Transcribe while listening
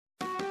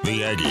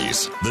The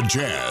Aggies, the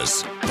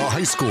Jazz, the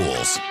high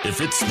schools.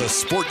 If it's the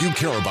sport you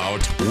care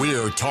about,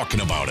 we're talking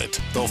about it.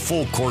 The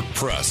Full Court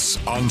Press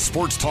on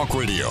Sports Talk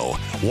Radio,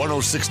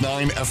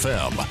 106.9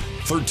 FM,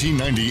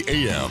 1390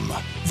 AM.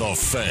 The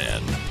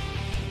Fan.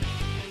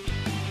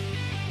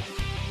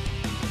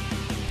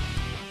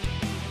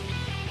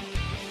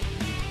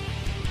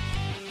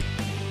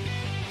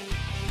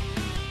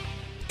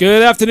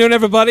 Good afternoon,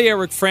 everybody.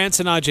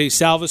 Frandsen Ajay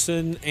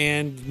Salvesen,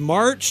 and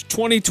March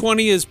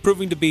 2020 is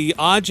proving to be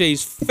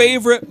Ajay's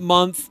favorite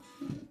month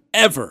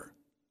ever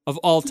of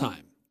all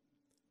time.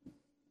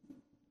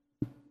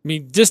 I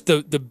mean, just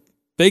the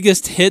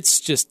biggest hits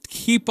just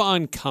keep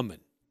on coming.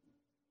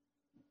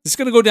 Is this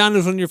going to go down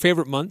as one of your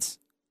favorite months?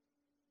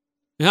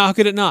 How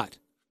could it not?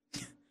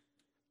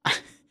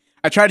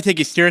 I tried to take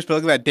you serious, but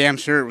look at that damn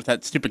shirt with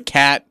that stupid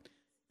cat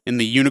and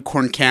the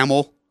unicorn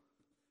camel.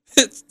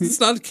 It's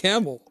not a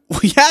camel. Well,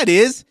 yeah, it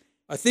is.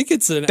 I think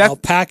it's an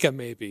alpaca,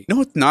 maybe.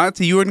 No, it's not.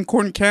 It's a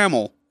unicorn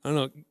camel. I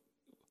don't know.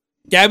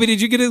 Gabby, did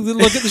you get a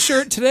look at the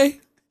shirt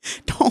today?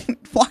 Don't.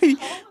 Why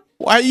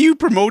are you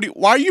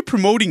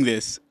promoting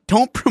this?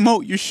 Don't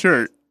promote your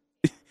shirt.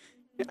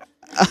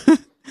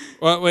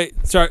 Well,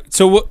 wait. Sorry.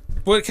 So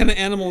what kind of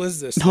animal is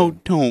this? No,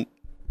 don't.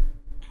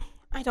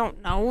 I don't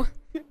know.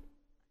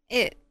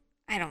 I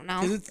don't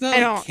know. 'Cause it's not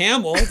a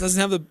camel. It doesn't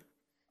have a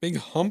big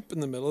hump in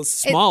the middle. It's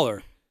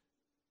smaller.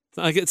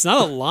 It's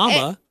not a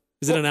llama.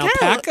 Is it an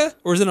alpaca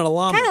or is it a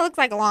llama? Kind of looks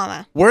like a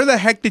llama. Where the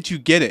heck did you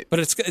get it? But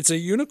it's a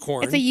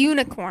unicorn. It's a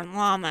unicorn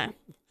llama.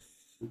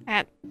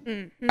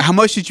 How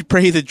much did you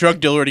pay the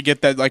drug dealer to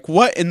get that? Like,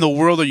 what in the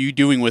world are you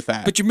doing with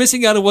that? But you're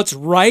missing out on what's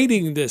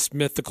riding this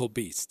mythical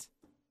beast.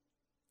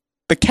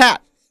 The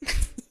cat.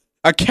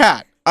 A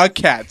cat.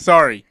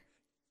 Sorry.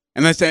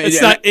 And that's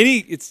It's not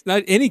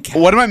any cat.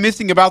 What am I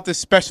missing about this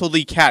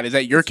specialty cat? Is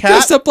that your cat?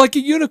 Dressed up like a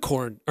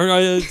unicorn or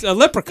a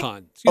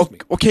leprechaun. Excuse me.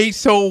 Okay,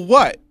 so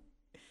what?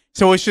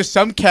 So it's just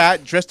some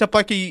cat dressed up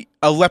like a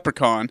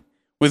leprechaun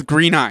with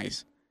green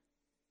eyes.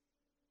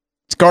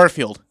 It's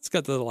Garfield. It's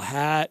got the little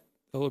hat,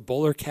 the little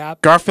bowler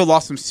cap. Garfield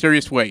lost some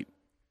serious weight.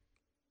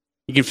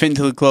 You can fit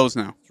into the clothes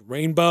now.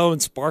 Rainbow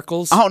and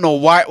sparkles. I don't know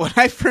why. When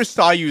I first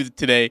saw you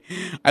today,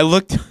 I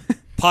looked.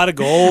 Pot of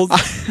gold.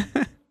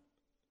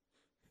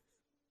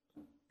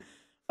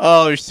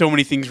 Oh, there's so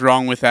many things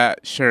wrong with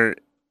that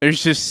shirt.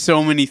 There's just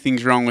so many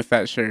things wrong with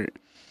that shirt.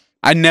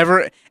 And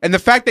the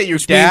fact that your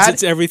dad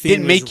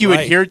didn't make you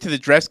adhere to the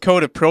dress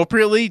code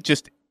appropriately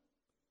just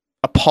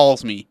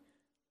appalls me.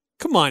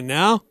 Come on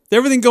now. With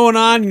everything going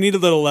on, you need a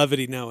little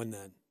levity now and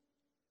then.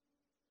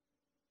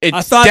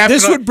 I thought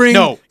this would bring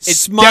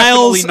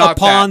smiles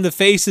upon the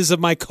faces of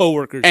my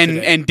coworkers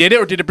today. And did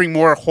it, or did it bring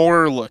more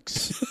horror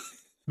looks?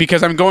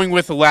 Because I'm going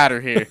with the latter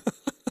here.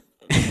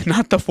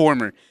 Not the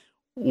former.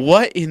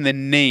 What in the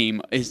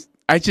name is...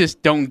 I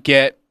just don't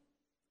get...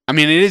 I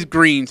mean, it is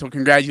green, so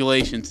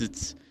congratulations.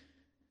 It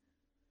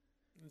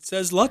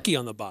says lucky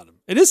on the bottom.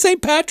 It is St.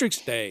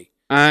 Patrick's Day.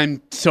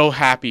 I'm so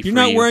happy for you.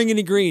 You're not wearing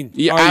any green.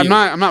 Yeah, I'm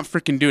not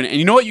freaking doing it. And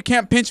you know what? You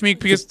can't pinch me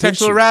because it's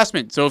sexual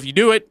harassment. So if you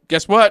do it,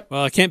 guess what?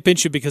 Well, I can't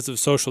pinch you because of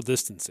social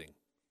distancing.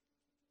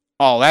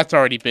 Oh, that's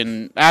already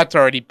been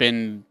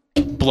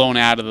blown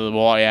out of the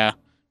wall. Yeah,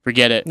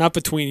 forget it. Not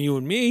between you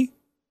and me.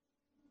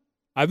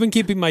 I've been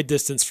keeping my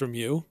distance from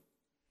you.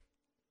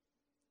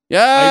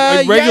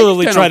 Yeah, I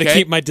regularly try to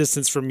keep my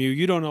distance from you.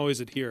 You don't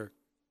always adhere.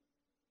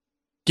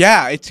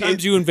 Yeah,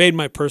 Sometimes you invade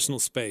my personal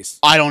space.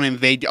 I don't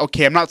invade.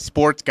 Okay, I'm not a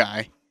sports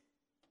guy.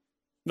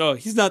 No,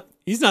 he's not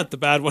the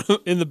bad one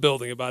in the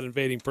building about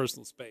invading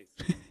personal space.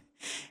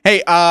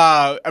 Hey,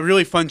 a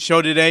really fun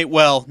show today.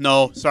 Well,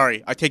 no,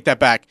 sorry, I take that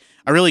back.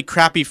 A really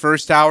crappy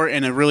first hour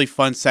and a really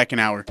fun second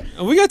hour.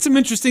 And we got some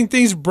interesting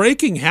things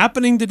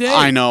happening today.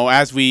 I know.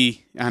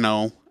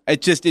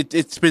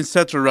 It's been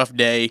such a rough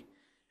day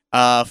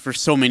for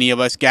so many of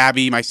us.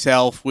 Gabby,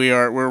 myself,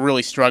 we're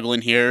really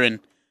struggling here, and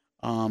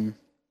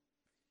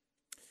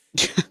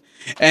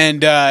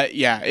and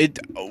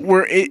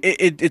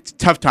it's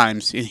tough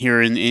times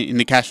here in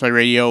the Cashfly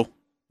Radio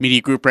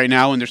media group right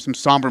now, and there's some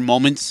somber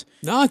moments.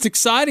 No, it's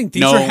exciting.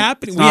 Things are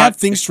happening. We have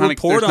things to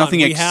report on. There's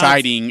nothing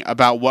exciting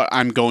about what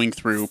I'm going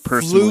through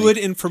personally. Fluid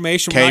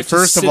information. We're not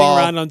just sitting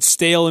around on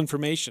stale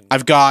information. I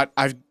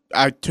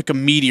took a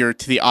meteor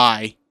to the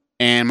eye,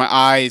 and my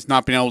eye has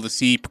not been able to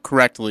see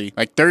correctly.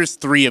 Like, there's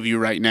 3 of you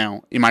right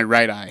now in my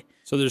right eye.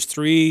 So there's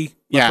 3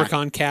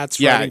 leprechaun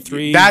cats riding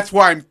 3. That's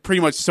why I'm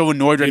pretty much so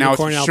annoyed right now with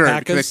the shirt.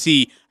 Because I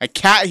see a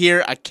cat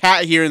here,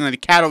 and then a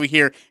cat over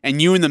here,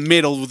 and you in the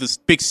middle with this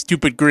big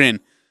stupid grin.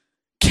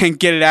 Can't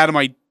get it out of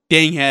my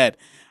dang head.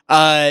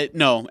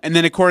 No. And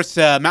then, of course,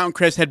 Mountain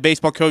Crest head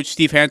baseball coach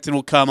Steve Hansen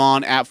will come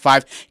on at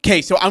 5.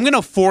 Okay, so I'm going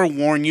to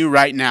forewarn you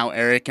right now,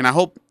 Eric, and I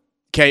hope...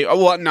 Okay,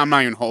 well, no, I'm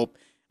not even hope.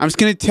 I'm just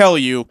going to tell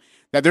you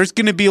that there's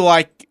going to be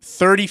like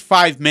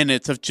 35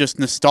 minutes of just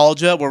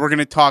nostalgia where we're going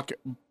to talk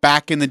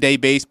back in the day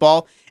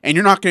baseball, and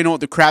you're not going to know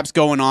what the crap's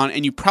going on,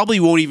 and you probably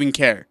won't even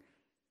care.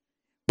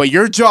 But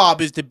your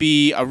job is to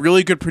be a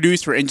really good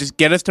producer and just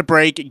get us to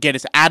break, get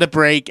us out of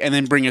break, and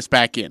then bring us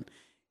back in.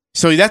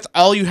 So that's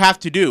all you have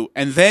to do,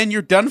 and then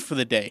you're done for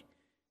the day.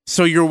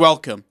 So you're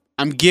welcome.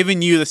 I'm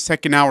giving you the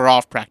second hour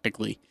off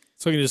practically.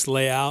 So you can just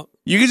lay out?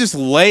 You can just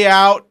lay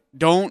out.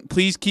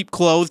 Please keep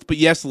clothed, but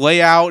yes,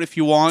 lay out if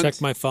you want.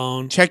 Check my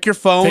phone. Check your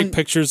phone. Take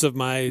pictures of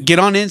my Get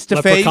on InstaFace.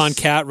 leprechaun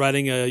cat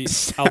riding a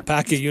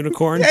alpaca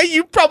unicorn. Yeah,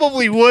 you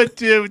probably would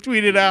too.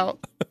 Tweet it out.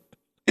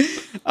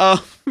 So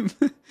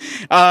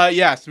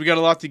we got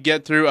a lot to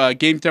get through.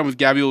 Game time with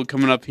Gabby will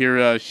coming up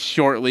here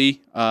shortly.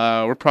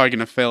 We're probably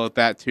gonna fail at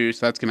that too,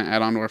 so that's gonna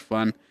add on to our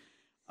fun.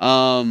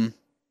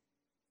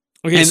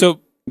 Okay, so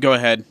go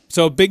ahead.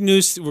 So big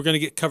news. We're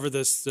gonna cover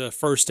this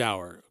first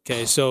hour.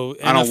 Okay, so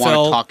I don't want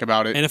to talk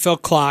about it.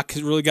 NFL clock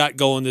has really got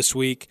going this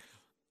week.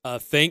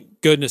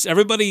 Thank goodness.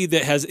 Everybody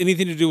that has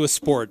anything to do with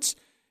sports,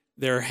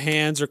 their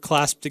hands are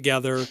clasped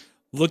together,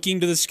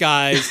 looking to the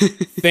skies,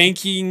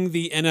 thanking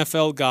the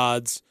NFL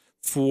gods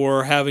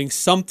for having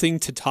something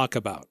to talk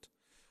about.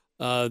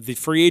 The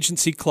free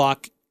agency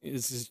clock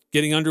is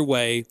getting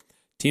underway.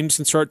 Teams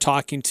can start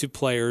talking to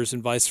players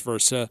and vice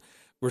versa.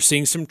 We're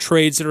seeing some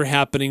trades that are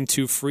happening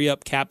to free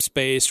up cap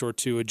space or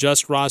to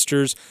adjust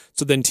rosters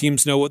so then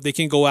teams know what they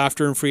can go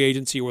after in free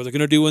agency, what they're going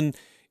to do in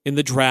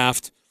the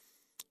draft.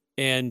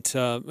 And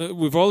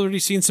we've already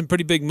seen some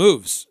pretty big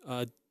moves.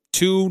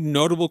 Two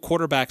notable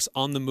quarterbacks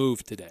on the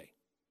move today.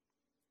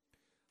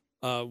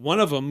 One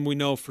of them we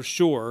know for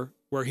sure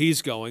where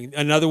he's going.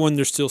 Another one,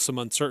 there's still some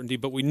uncertainty,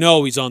 but we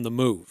know he's on the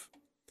move.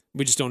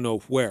 We just don't know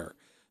where.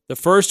 The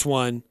first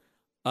one,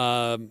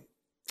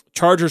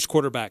 Chargers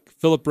quarterback,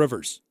 Phillip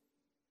Rivers.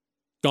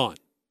 Gone.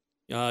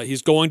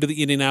 He's going to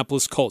the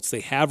Indianapolis Colts. They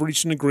have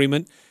reached an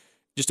agreement,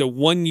 just a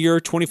 1-year,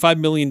 $25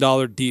 million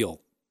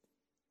deal.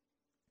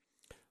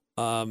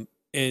 And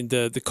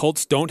the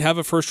Colts don't have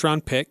a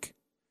first-round pick,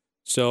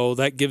 so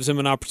that gives them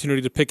an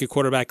opportunity to pick a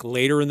quarterback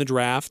later in the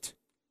draft.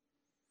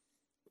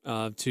 They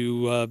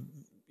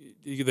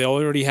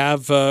already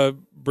have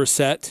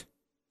Brissett,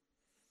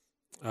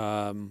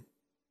 and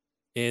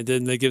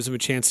then that gives them a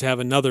chance to have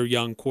another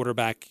young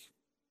quarterback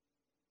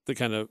that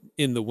kind of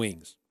in the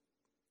wings.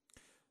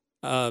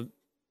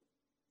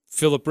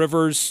 Phillip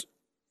Rivers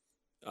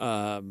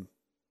came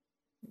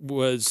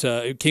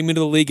into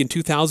the league in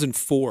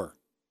 2004.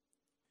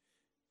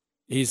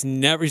 He's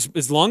never,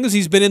 as long as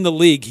he's been in the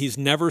league, he's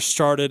never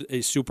started a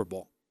Super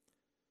Bowl.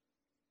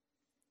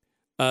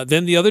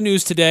 Then the other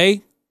news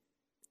today,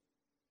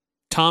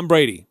 Tom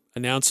Brady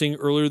announcing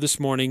earlier this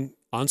morning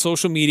on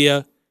social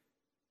media,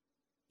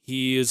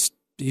 he's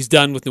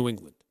done with New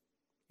England.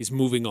 He's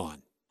moving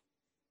on.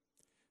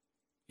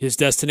 His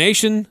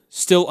destination,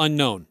 still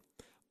unknown.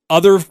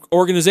 Other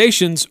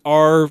organizations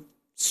are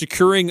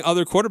securing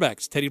other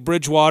quarterbacks. Teddy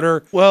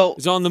Bridgewater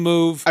is on the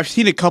move. I've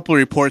seen a couple of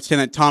reports saying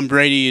that Tom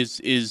Brady is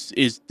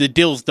the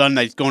deal's done,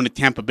 that he's going to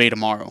Tampa Bay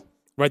tomorrow.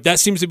 Right, that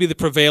seems to be the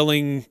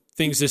prevailing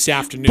things this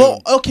afternoon.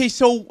 But, okay,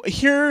 so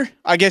here,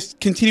 I guess,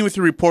 continue with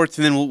the reports,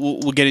 and then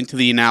we'll get into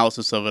the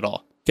analysis of it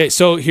all. Okay,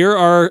 so here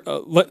are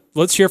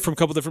let's hear from a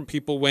couple different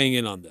people weighing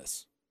in on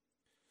this.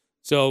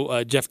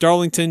 So Jeff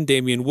Darlington,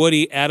 Damian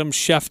Woody, Adam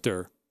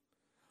Schefter,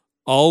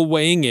 all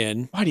weighing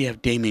in. Why do you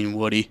have Damian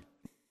Woody?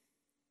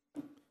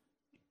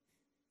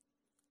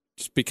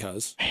 Just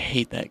because. I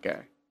hate that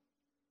guy.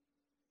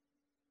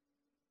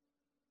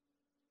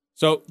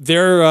 So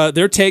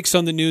their takes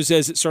on the news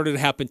as it started to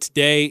happen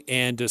today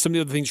and some of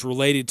the other things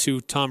related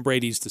to Tom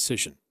Brady's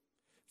decision.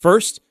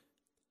 First,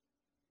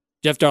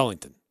 Jeff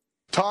Darlington.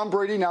 Tom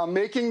Brady now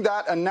making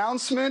that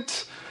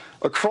announcement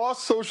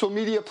across social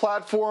media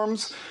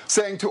platforms,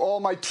 saying to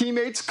all my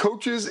teammates,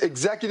 coaches,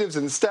 executives,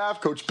 and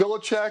staff, Coach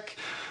Belichick,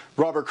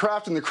 Robert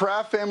Kraft and the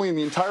Kraft family and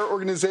the entire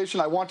organization,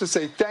 I want to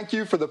say thank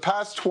you for the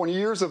past 20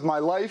 years of my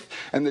life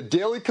and the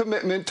daily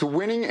commitment to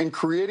winning and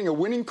creating a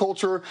winning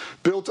culture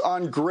built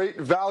on great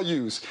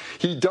values.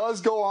 He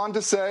does go on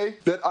to say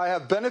that I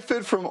have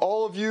benefited from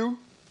all of you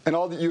and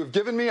all that you have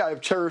given me. I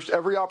have cherished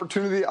every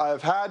opportunity I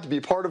have had to be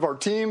part of our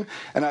team,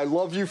 and I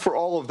love you for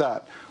all of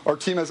that. Our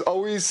team has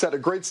always set a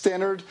great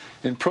standard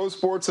in pro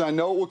sports, and I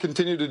know it will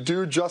continue to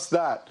do just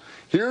that.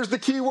 Here's the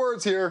key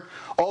words here.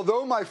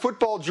 Although my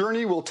football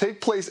journey will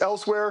take place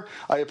elsewhere,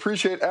 I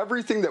appreciate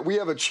everything that we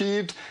have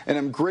achieved, and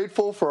am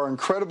grateful for our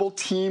incredible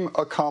team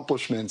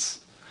accomplishments.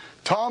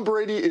 Tom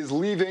Brady is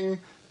leaving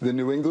the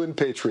New England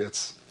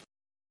Patriots.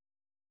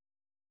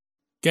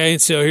 Okay,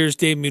 so here's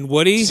Damian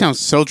Woody. He sounds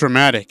so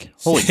dramatic.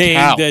 Holy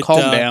cow,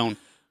 calm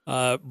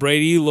down.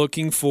 Brady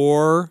looking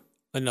for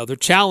another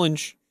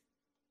challenge.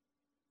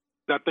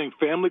 I think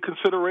family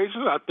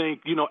considerations. I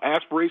think,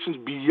 aspirations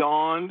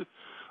beyond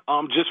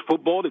just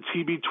football, the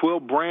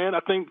TB12 brand.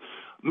 I think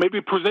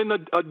maybe present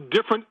a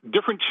different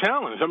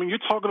challenge. I mean, you're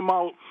talking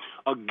about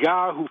a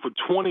guy who for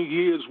 20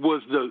 years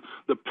was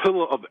the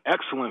pillar of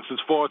excellence as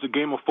far as the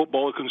game of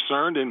football is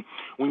concerned. And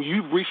when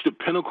you've reached the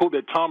pinnacle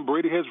that Tom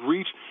Brady has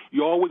reached,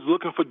 you're always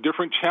looking for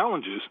different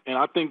challenges. And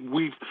I think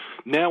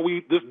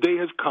this day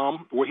has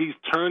come where he's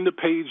turned the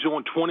page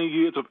on 20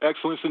 years of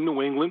excellence in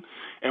New England,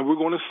 and we're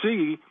going to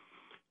see,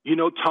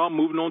 Tom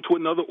moving on to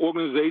another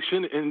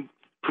organization and,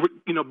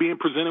 being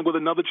presented with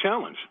another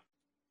challenge.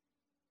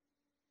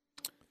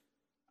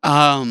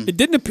 It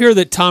didn't appear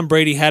that Tom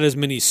Brady had as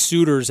many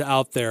suitors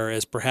out there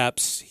as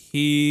perhaps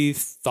he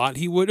thought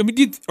he would. I mean,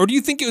 do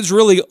you think it was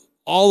really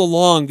all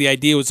along the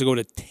idea was to go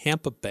to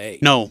Tampa Bay?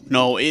 No,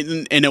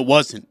 and it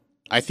wasn't.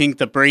 I think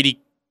the Brady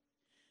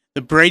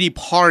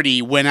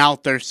party went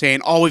out there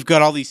saying, "Oh, we've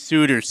got all these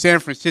suitors: San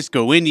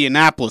Francisco,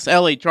 Indianapolis,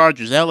 L.A.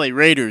 Chargers, L.A.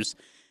 Raiders,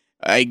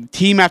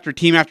 team after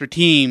team after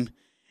team."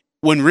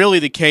 When really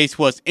the case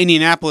was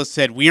Indianapolis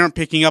said, "We aren't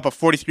picking up a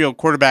 43-year-old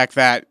quarterback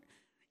that,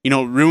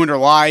 ruined our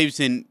lives."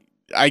 And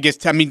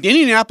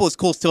Indianapolis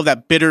Colts still have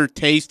that bitter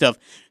taste of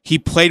he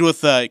played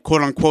with a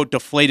quote-unquote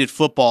deflated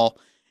football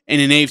in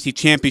an AFC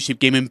championship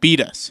game and beat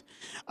us.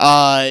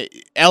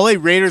 LA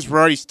Raiders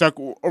were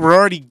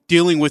already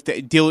dealing with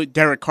the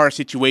Derek Carr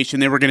situation.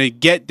 They were going to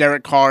get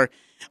Derek Carr,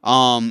 they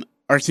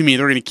were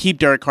going to keep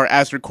Derek Carr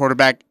as their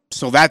quarterback,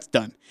 so that's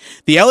done.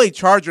 The LA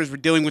Chargers were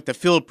dealing with the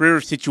Phillip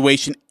Rivers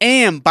situation,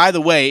 and by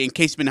the way, in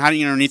case you've been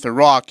hiding underneath a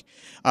rock,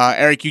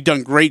 Eric, you've done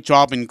a great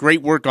job and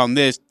great work on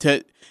this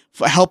to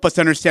help us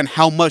understand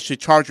how much the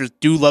Chargers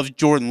do love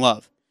Jordan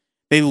Love.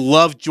 They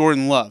love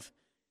Jordan Love.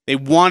 They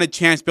want a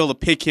chance to be able to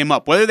pick him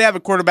up. Whether they have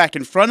a quarterback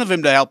in front of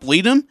him to help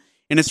lead him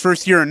in his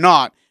first year or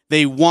not,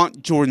 they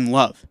want Jordan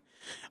Love.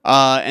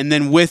 And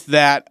then with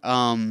that,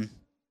 for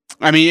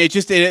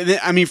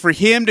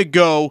him to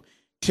go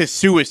to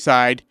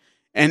suicide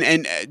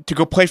and to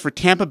go play for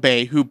Tampa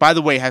Bay, who, by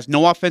the way, has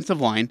no offensive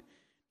line,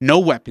 no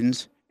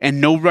weapons, and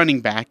no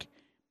running back,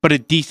 but a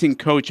decent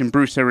coach in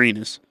Bruce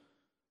Arians.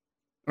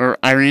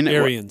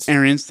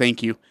 Arians,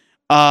 thank you.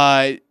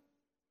 I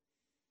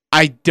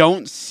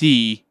don't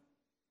see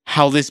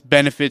how this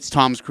benefits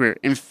Tom's career.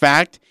 In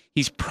fact,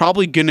 he's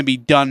probably going to be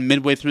done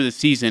midway through the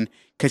season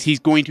because he's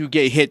going to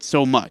get hit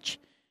so much.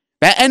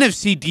 Those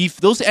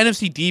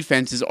NFC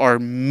defenses are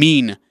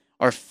mean,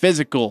 are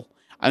physical.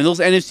 Those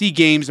NFC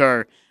games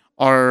are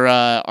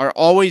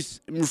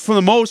always, for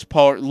the most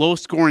part,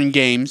 low-scoring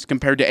games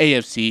compared to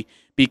AFC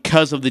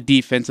because of the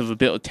defensive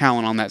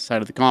talent on that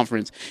side of the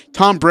conference.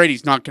 Tom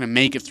Brady's not going to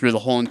make it through the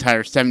whole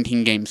entire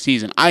 17-game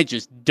season. I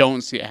just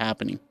don't see it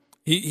happening.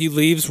 He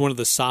leaves one of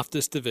the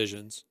softest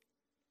divisions.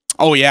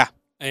 Oh, yeah.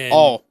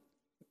 Yeah,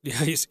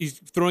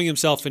 he's throwing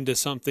himself into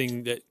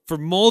something that, for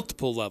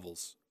multiple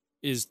levels,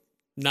 is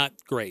not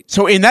great.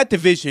 So in that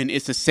division,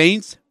 it's the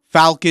Saints,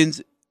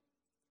 Falcons,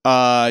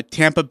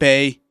 Tampa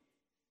Bay.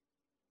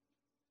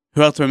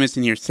 Who else am I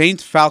missing here?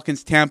 Saints,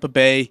 Falcons, Tampa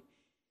Bay.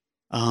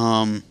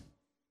 For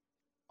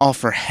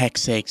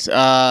heck's sakes.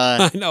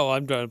 I know,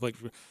 I'm trying to play.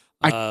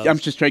 I'm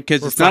just trying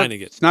because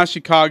it's not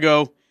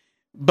Chicago.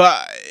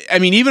 But,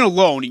 even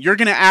alone, you're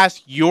going to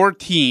ask your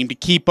team to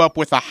keep up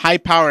with a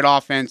high-powered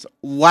offense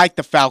like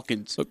the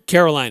Falcons. So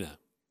Carolina.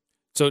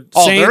 Saints,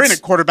 they're in a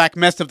quarterback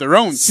mess of their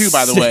own, too,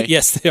 by the way.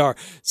 Yes, they are.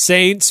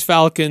 Saints,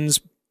 Falcons,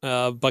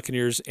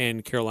 Buccaneers,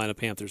 and Carolina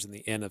Panthers in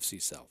the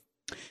NFC South.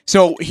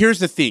 So here's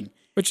the thing.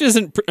 Which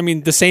isn't,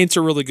 the Saints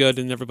are really good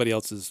and everybody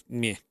else is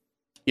meh.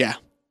 Yeah.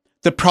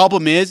 The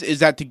problem is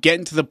that to get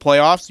into the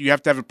playoffs, you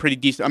have to have a pretty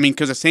decent,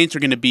 because the Saints are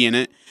going to be in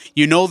it.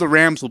 The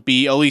Rams will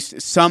be, at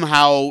least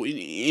somehow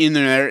in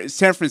there.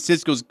 San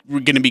Francisco's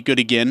going to be good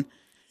again.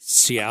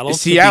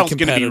 Seattle's going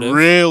to be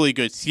really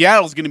good.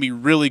 Seattle's going to be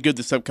really good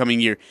this upcoming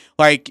year.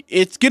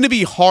 It's going to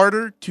be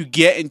harder to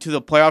get into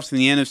the playoffs in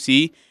the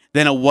NFC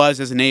than it was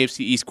as an AFC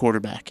East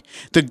quarterback.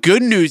 The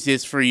good news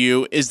is for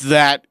you is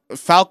that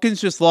Falcons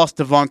just lost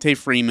Devontae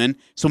Freeman,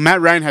 so Matt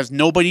Ryan has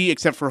nobody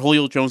except for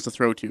Julio Jones to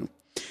throw to.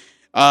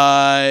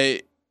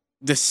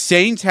 The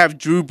Saints have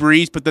Drew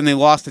Brees, but then they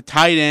lost a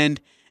tight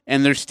end,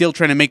 and they're still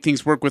trying to make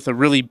things work with a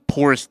really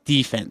porous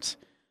defense.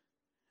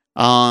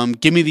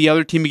 Give me the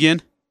other team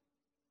again.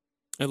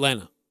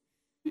 Atlanta,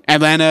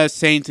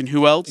 Saints, and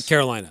who else?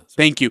 Carolina.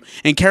 Thank you.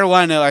 And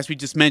Carolina, as we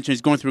just mentioned,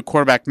 is going through a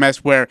quarterback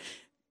mess where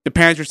the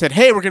Panthers said,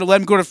 hey, we're going to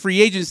let him go to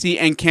free agency,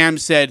 and Cam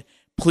said,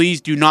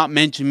 please do not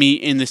mention me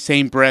in the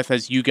same breath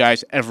as you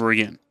guys ever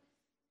again.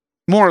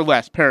 More or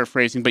less,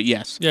 paraphrasing, but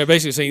yes. Yeah,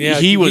 basically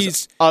saying, he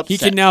was upset. He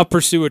can now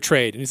pursue a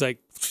trade, and he's like,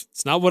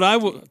 it's not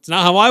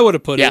how I would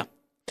have put it.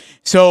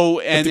 So,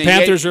 and the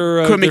Panthers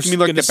are making me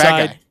look the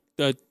bad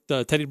guy.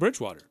 Teddy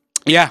Bridgewater.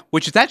 Yeah,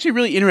 which is actually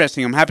really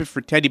interesting. I'm happy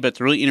for Teddy, but it's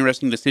a really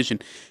interesting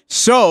decision.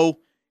 So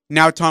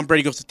now Tom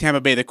Brady goes to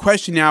Tampa Bay. The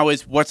question now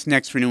is, what's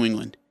next for New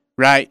England,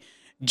 right?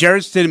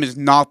 Jarrett Stidham is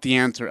not the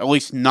answer, at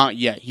least not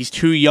yet. He's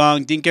too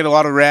young, didn't get a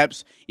lot of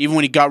reps. Even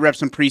when he got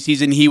reps in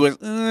preseason, he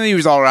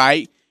was all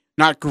right.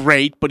 Not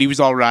great, but he was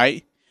all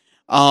right.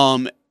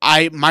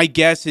 My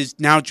guess is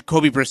now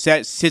Jacoby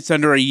Brissett sits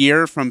under a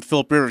year from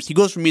Phillip Rivers. He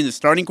goes from being the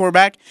starting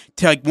quarterback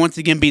to once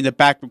again being the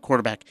backup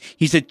quarterback.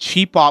 He's a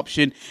cheap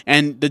option,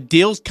 and the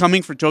deals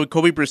coming for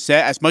Jacoby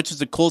Brissett, as much as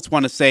the Colts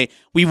want to say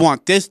we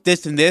want this,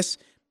 this, and this,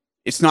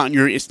 it's not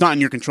in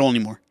your control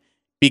anymore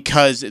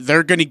because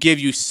they're going to give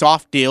you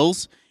soft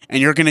deals, and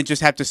you're going to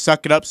just have to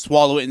suck it up,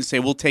 swallow it, and say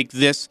we'll take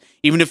this,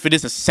 even if it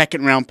is a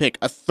second-round pick,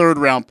 a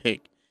third-round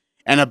pick,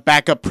 and a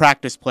backup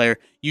practice player.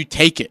 You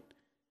take it.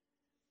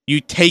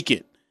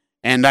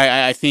 And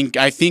I think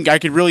I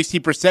could really see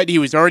Brissett. He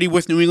was already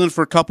with New England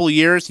for a couple of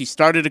years. He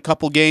started a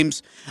couple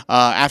games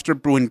after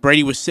when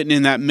Brady was sitting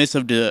in that midst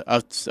of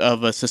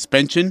a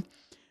suspension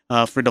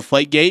for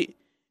Deflategate,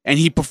 and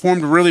he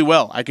performed really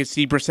well. I could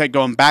see Brissett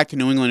going back to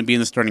New England and being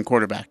the starting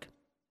quarterback.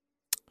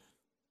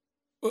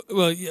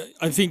 Well, yeah,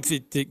 I think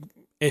that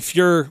if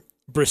you're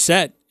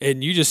Brissett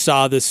and you just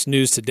saw this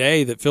news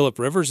today that Phillip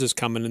Rivers is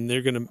coming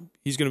and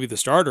he's gonna be the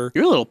starter,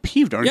 you're a little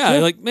peeved, aren't you? Yeah,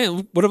 like,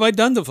 man, what have I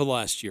done for the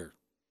last year?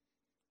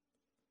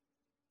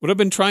 What I've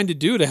been trying to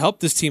do to help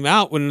this team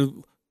out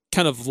when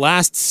kind of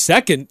last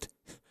second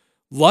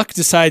Luck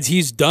decides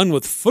he's done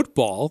with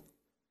football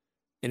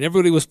and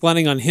everybody was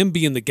planning on him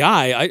being the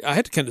guy, I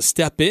had to kind of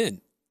step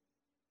in.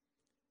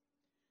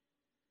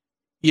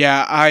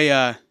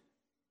 Yeah,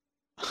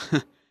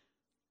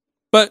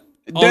 But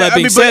all that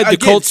being said, the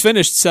Colts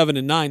finished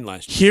 7-9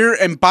 last year.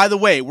 And by the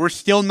way, we're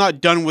still not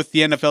done with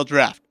the NFL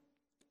draft.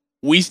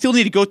 We still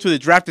need to go to the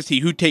draft to see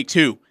who takes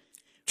who.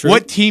 True.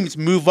 What teams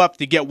move up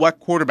to get what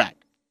quarterback?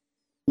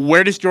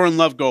 Where does Jordan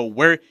Love go?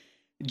 Where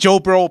Joe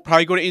Burrow will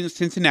probably go to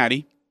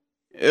Cincinnati,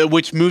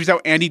 which moves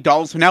out Andy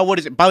Dalton. So now what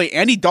is it? By the way,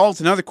 Andy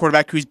Dalton's another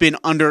quarterback who's been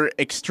under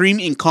extreme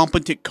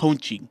incompetent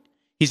coaching.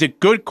 He's a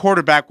good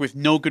quarterback with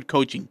no good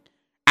coaching.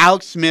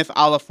 Alex Smith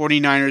a la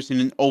 49ers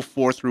in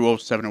 04 through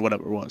 07 or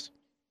whatever it was.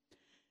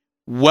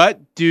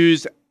 What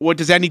does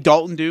Andy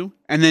Dalton do?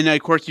 And then,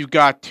 of course, you've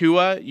got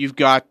Tua. You've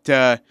got,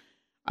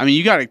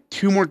 you got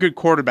two more good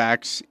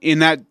quarterbacks in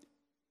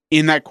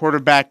that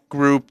quarterback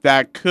group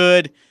that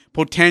could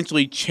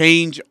potentially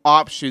change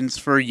options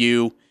for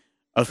you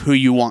of who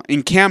you want.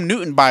 And Cam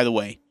Newton, by the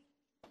way,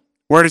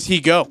 where does he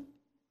go?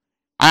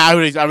 I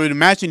would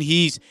imagine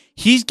he's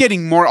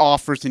getting more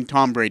offers than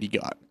Tom Brady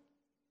got.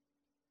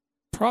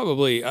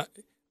 Probably.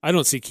 I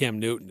don't see Cam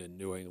Newton in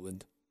New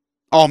England.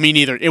 Oh, me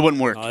neither. It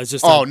wouldn't work. It's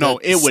just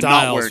it would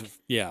not work.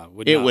 Yeah,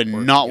 it would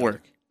not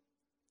work.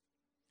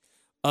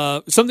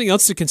 Something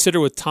else to consider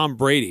with Tom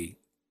Brady.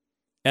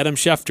 Adam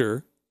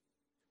Schefter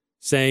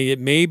saying it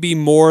may be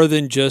more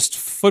than just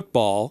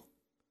football.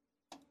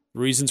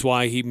 Reasons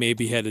why he may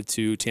be headed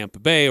to Tampa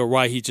Bay or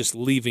why he's just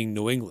leaving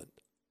New England.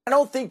 I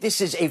don't think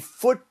this is a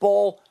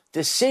football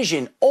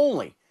decision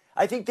only.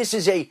 I think this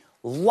is a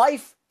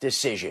life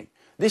decision.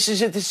 This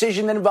is a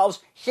decision that involves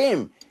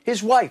him,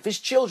 his wife, his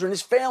children,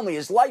 his family,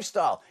 his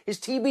lifestyle, his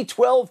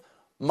TB12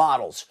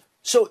 models.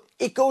 So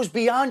it goes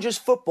beyond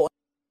just football.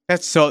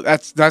 That's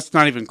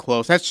not even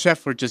close. That's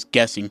Schefter just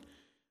guessing.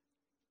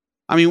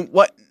 I mean,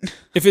 what?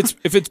 If it's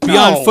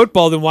beyond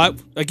football, then why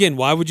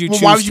would you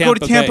choose? Why would you go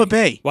to Tampa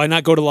Bay? Why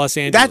not go to Los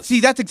Angeles?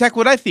 That's exactly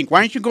what I think. Why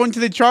aren't you going to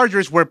the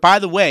Chargers, where, by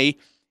the way,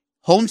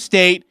 home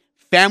state,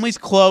 family's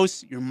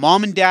close, your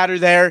mom and dad are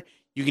there,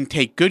 you can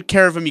take good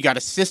care of them. You got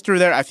a sister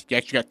there. I think you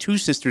actually got two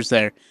sisters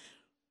there.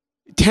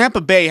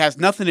 Tampa Bay has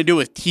nothing to do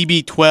with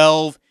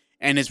TB12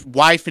 and his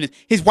wife and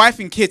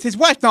kids. His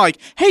wife's not like,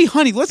 hey,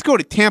 honey, let's go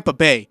to Tampa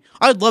Bay.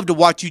 I'd love to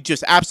watch you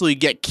just absolutely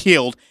get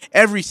killed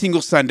every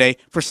single Sunday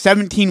for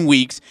 17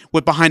 weeks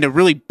with behind a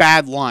really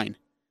bad line.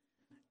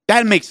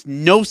 That makes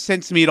no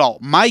sense to me at all.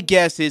 My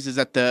guess is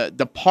that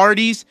the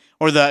parties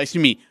or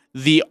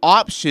the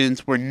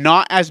options were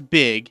not as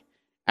big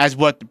as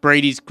what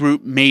Brady's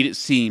group made it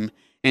seem.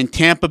 And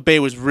Tampa Bay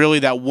was really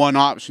that one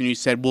option. You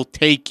said, we'll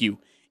take you.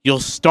 You'll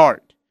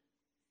start.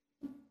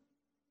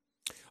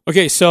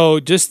 Okay, so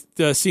just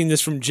seeing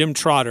this from Jim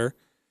Trotter,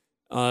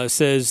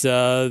 says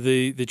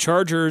the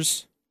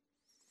Chargers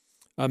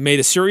made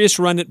a serious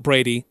run at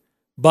Brady,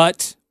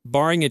 but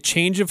barring a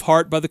change of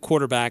heart by the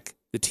quarterback,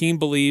 the team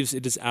believes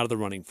it is out of the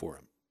running for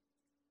him.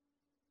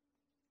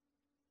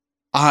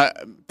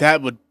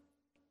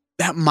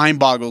 That mind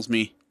boggles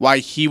me. Why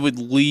he would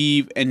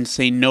leave and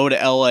say no to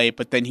LA,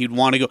 but then he'd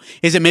want to go.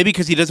 Is it maybe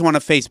because he doesn't want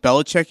to face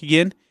Belichick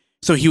again?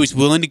 So he was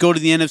willing to go to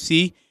the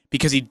NFC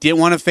because he didn't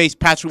want to face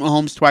Patrick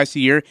Mahomes twice a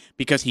year,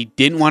 because he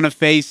didn't want to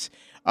face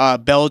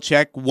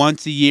Belichick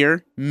once a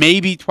year,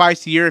 maybe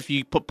twice a year if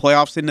you put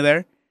playoffs into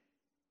there.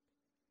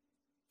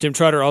 Jim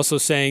Trotter also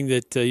saying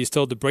that he's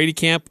told the Brady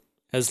camp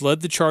has led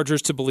the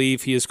Chargers to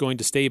believe he is going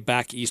to stay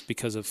back east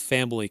because of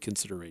family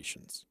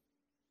considerations.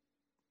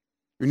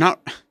 You're not...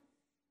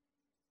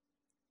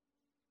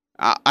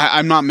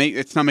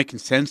 it's not making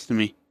sense to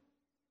me.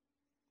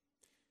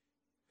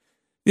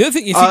 The other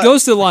thing, if he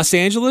goes to Los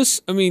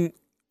Angeles, I mean,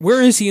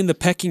 where is he in the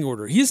pecking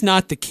order? He's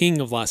not the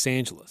king of Los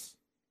Angeles.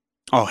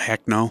 Oh,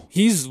 heck no.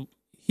 He's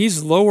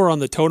lower on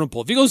the totem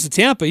pole. If he goes to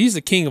Tampa, he's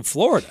the king of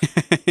Florida.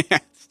 Yeah,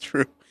 it's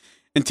true.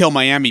 Until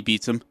Miami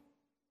beats him.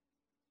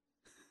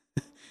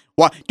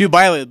 Dude,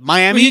 by the way,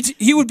 Miami...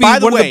 he would be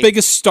one of the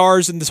biggest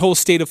stars in this whole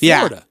state of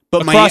Florida. Yeah,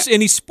 but across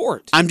any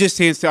sport. I'm just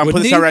saying, I'm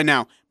putting this out right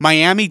now.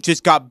 Miami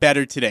just got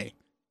better today.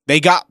 They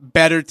got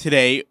better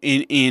today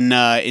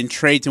in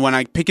trades and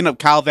whatnot. Picking up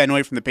Kyle Van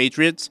Noy from the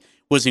Patriots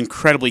was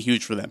incredibly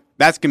huge for them.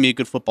 That's going to be a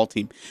good football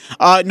team.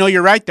 No,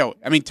 you're right, though.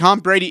 I mean, Tom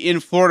Brady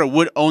in Florida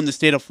would own the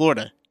state of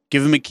Florida.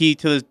 Give him a key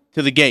to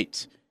the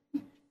gates.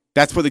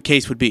 That's what the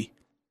case would be.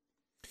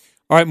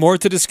 All right, more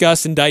to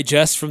discuss and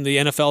digest from the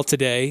NFL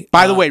today.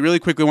 By the way, really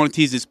quickly, I want to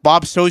tease this.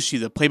 Bob Sochi,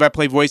 the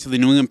play-by-play voice of the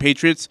New England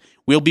Patriots,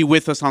 will be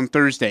with us on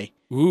Thursday.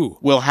 Ooh.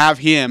 We'll have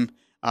him,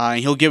 and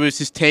he'll give us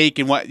his take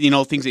and what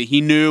things that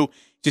he knew,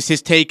 just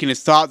his take and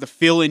his thought. The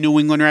feel in New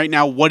England right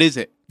now, what is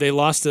it? They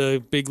lost a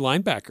big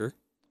linebacker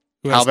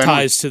who has Alabama,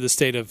 ties to the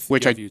state of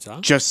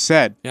Utah. Just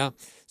said. Yeah.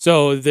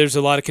 So there's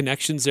a lot of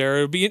connections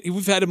there.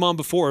 We've had him on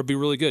before. It'd be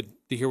really good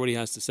to hear what he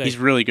has to say. He's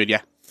really good, yeah.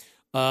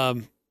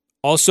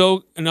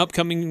 Also, an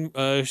upcoming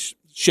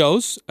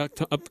shows,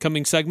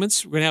 upcoming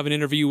segments. We're going to have an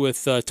interview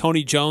with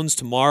Tony Jones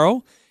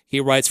tomorrow. He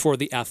writes for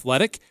The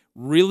Athletic.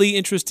 Really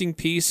interesting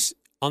piece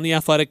on The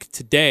Athletic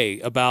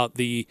today about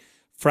the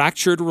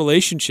fractured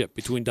relationship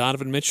between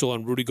Donovan Mitchell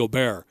and Rudy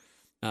Gobert.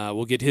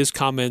 We'll get his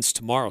comments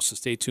tomorrow, so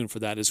stay tuned for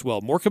that as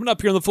well. More coming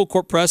up here on the Full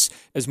Court Press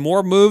as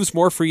more moves,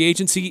 more free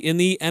agency in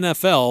the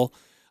NFL,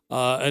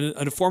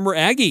 and a former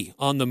Aggie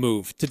on the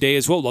move today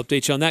as well. We'll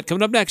update you on that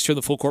coming up next here on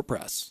the Full Court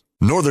Press.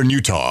 Northern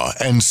Utah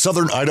and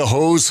Southern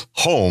Idaho's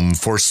home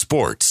for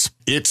sports.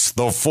 It's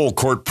the Full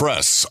Court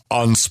Press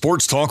on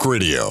Sports Talk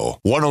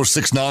Radio,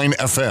 106.9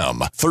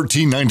 FM,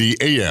 1390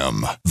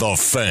 AM. The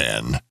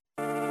Fan.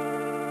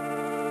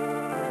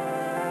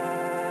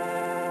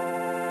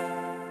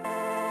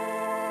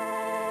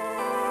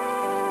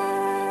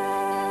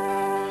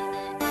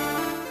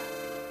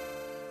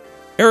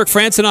 Eric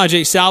Frandsen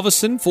Ajay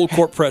Salvesen, Full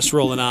Court Press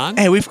rolling on.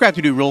 Hey, we forgot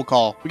to do roll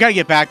call. We got to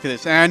get back to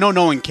this. And I know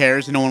no one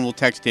cares and no one will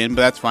text in,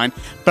 but that's fine.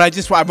 But I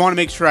want to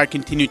make sure I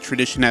continue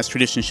tradition as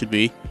tradition should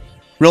be.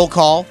 Roll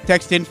call.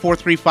 Text in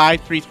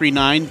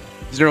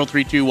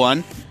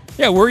 435-339-0321.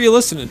 Yeah, where are you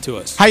listening to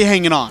us? How you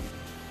hanging on?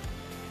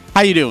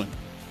 How you doing?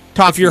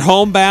 If you're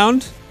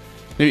homebound,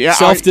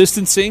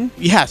 self-distancing.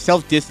 Yeah,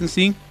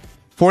 self-distancing.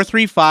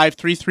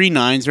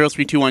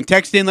 435-339-0321.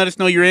 Text in. Let us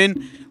know you're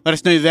in. Let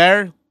us know you're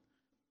there.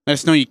 Let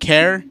us know you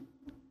care.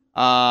 We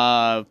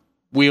got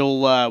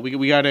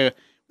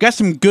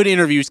some good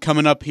interviews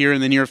coming up here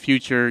in the near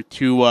future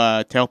to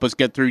help us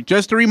get through.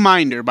 Just a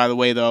reminder, by the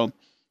way, though,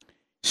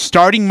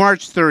 starting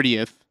March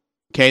 30th,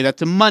 okay,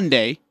 that's a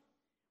Monday,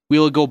 we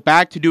will go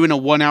back to doing a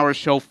 1-hour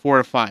show 4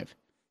 to 5.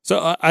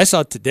 So I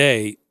saw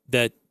today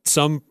that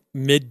some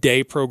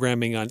midday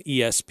programming on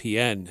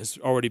ESPN has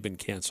already been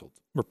canceled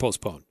or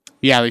postponed.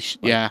 Yeah,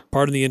 yeah.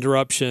 Pardon the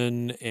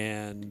interruption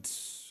and.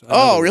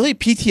 Really?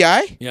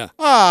 PTI? Yeah.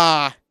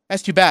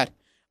 That's too bad.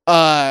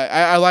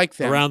 I like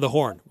them. Around the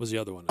Horn was the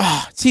other one.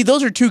 See,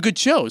 those are two good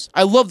shows.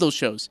 I love those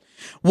shows.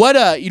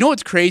 What you know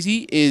what's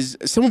crazy is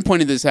someone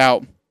pointed this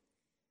out.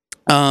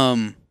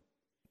 That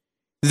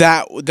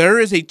there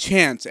is a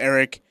chance,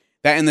 Eric,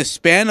 that in the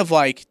span of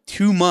like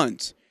 2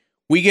 months,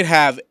 we could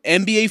have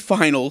NBA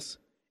Finals,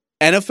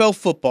 NFL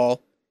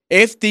football,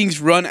 if things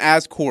run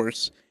as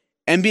course,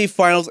 NBA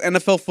Finals,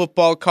 NFL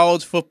football,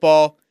 college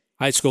football,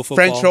 high school football,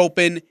 French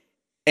Open,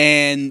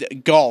 and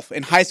golf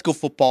and high school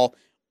football,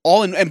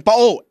 all in and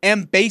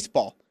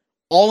baseball,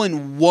 all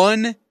in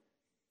 1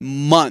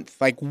 month.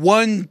 Like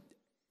one,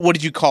 what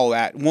did you call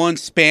that? One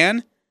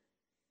span,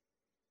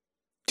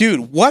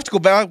 dude. We'll have to go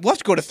back. We'll have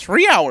to go to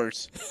 3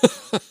 hours.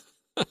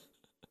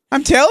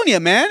 I'm telling you,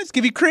 man, it's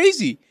gonna be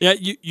crazy. Yeah,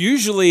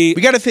 usually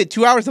we got to fit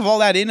 2 hours of all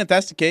that in. If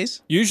that's the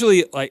case,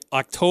 usually like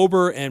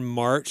October and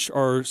March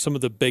are some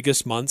of the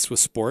biggest months with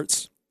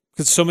sports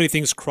because so many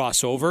things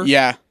cross over.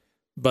 Yeah,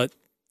 but.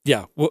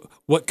 Yeah,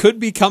 what could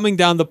be coming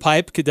down the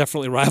pipe could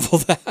definitely rival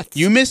that.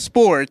 You miss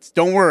sports,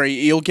 don't worry,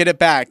 you'll get it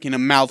back in a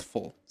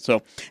mouthful.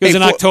 So, because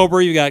in October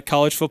you got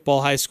college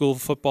football, high school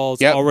football,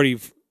 it's already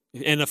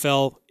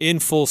NFL in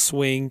full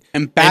swing,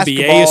 and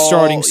basketball NBA is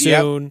starting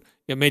soon.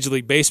 You got Major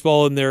League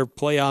Baseball in their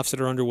playoffs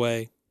that are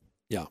underway.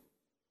 Yeah.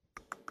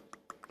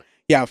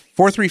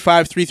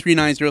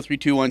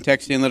 435-339-0321.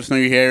 Text in, let us know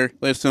you're here.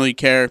 Let us know you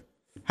care.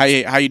 How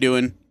you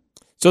doing?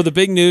 So the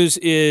big news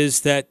is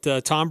that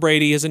Tom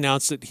Brady has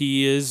announced that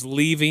he is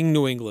leaving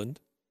New England.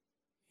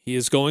 He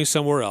is going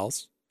somewhere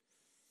else.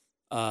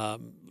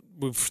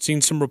 We've seen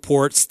some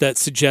reports that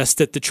suggest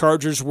that the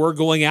Chargers were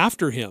going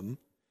after him,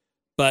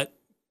 but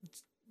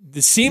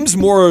it seems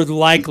more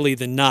likely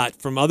than not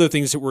from other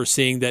things that we're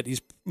seeing that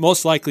he's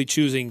most likely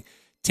choosing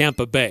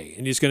Tampa Bay,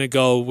 and he's going to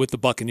go with the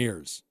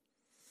Buccaneers.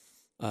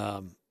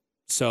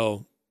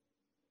 So...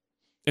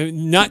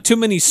 not too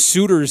many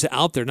suitors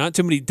out there, not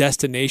too many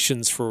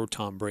destinations for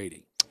Tom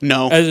Brady.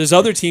 No. As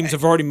other teams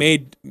have already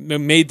made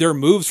their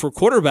moves for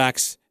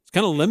quarterbacks, it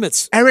kind of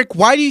limits. Eric,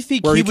 why do you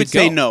think he would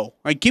say go. no?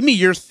 Like, give me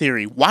your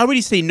theory. Why would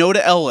he say no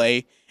to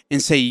L.A.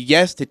 and say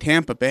yes to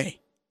Tampa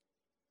Bay?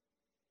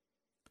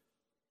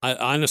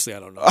 Honestly, I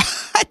don't know.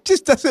 It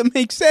just doesn't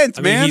make sense,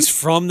 I man. mean, he's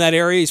from that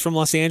area. He's from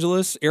Los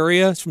Angeles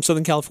area. He's from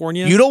Southern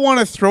California. You don't want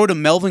to throw to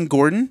Melvin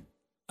Gordon?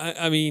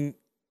 I mean...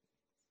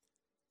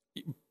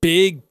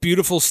 big,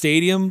 beautiful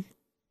stadium,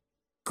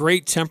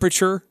 great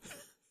temperature,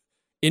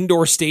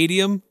 indoor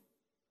stadium,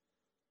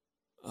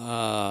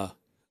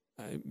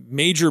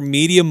 major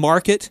media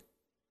market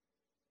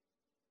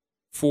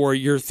for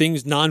your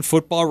things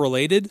non-football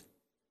related,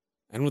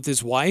 and with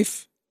his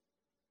wife.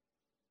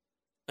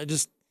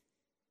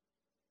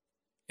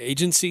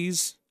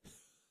 Agencies.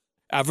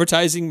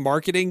 advertising,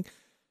 marketing.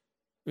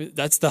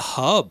 That's the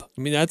hub.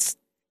 I mean, that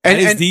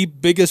is the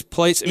biggest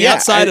place. I mean,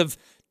 outside of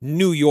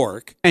New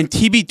York. And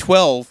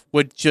TB12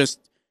 would just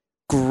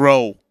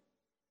grow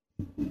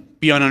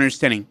beyond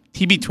understanding.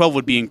 TB12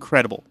 would be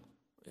incredible.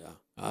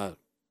 Yeah.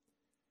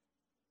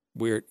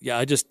 Weird.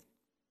 Yeah,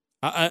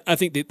 I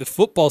think the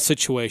football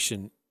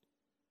situation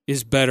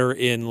is better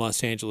in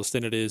Los Angeles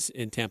than it is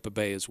in Tampa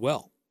Bay as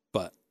well.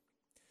 But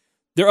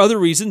there are other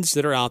reasons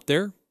that are out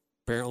there.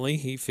 Apparently,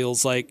 he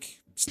feels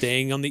like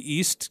staying on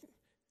the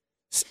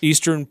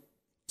eastern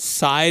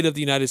side of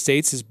the United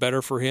States is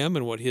better for him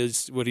and what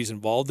he's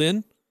involved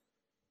in.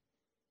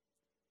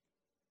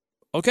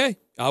 Okay,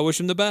 I wish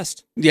him the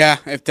best. Yeah,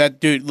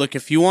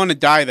 if you want to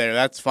die there,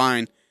 that's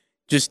fine.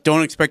 Just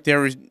don't expect to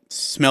ever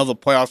smell the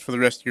playoffs for the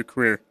rest of your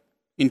career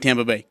in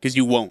Tampa Bay, because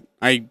you won't.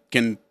 I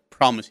can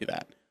promise you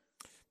that.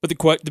 But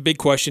the big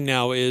question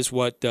now is,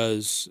 what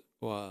does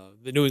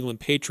the New England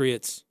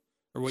Patriots,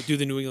 or what do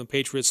the New England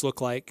Patriots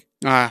look like?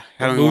 What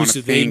moves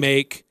do they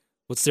make?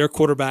 What's their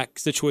quarterback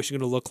situation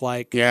going to look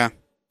like? Yeah.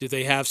 Do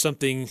they have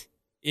something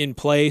in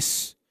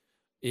place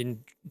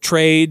in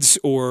trades,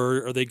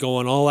 or are they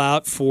going all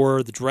out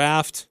for the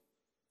draft?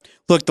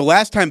 Look, the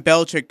last time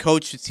Belichick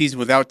coached a season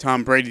without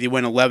Tom Brady, they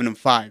went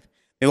 11-5.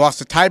 They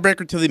lost a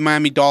tiebreaker to the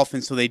Miami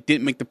Dolphins, so they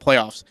didn't make the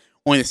playoffs.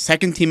 Only the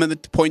second team at the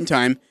point in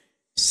time,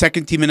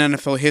 second team in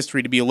NFL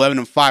history to be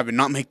 11-5 and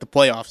not make the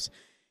playoffs.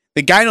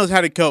 The guy knows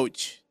how to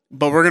coach,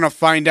 but we're going to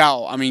find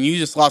out. I mean, you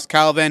just lost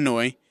Kyle Van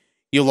Noy.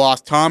 You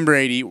lost Tom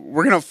Brady.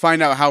 We're going to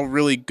find out how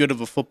really good of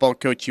a football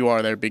coach you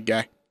are there, big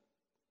guy.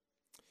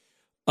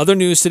 Other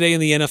news today in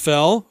the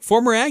NFL,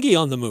 former Aggie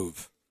on the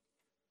move.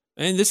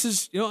 And this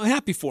is, I'm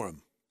happy for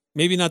him.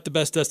 Maybe not the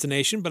best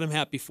destination, but I'm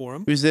happy for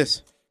him. Who's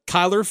this?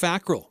 Kyler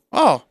Fackrell.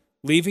 Oh.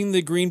 Leaving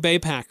the Green Bay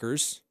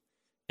Packers,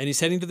 and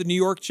he's heading to the New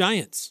York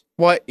Giants.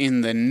 What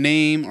in the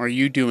name are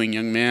you doing,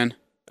 young man?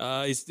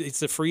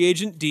 It's a free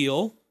agent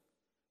deal,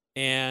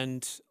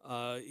 and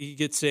he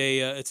gets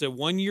it's a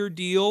 1-year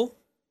deal.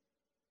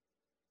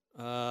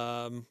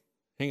 Hang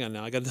on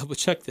now, I got to double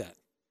check that.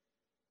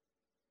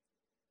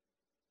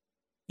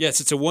 Yes,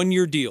 it's a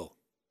 1-year deal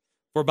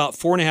for about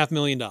 $4.5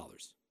 million.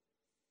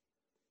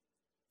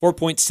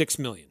 $4.6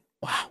 million.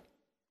 Wow.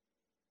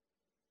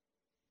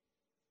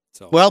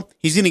 So, well,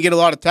 he's going to get a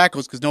lot of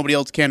tackles because nobody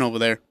else can over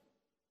there.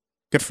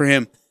 Good for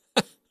him.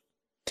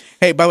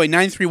 Hey, by the way,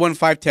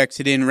 9315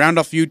 texted in.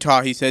 Randolph,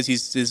 Utah, he says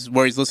is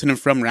where he's listening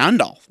from.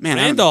 Randolph. Man,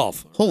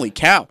 Randolph. Holy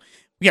cow.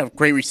 We got a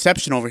great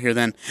reception over here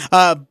then.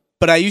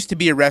 But I used to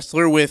be a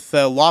wrestler with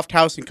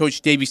Lofthouse and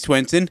Coach Davey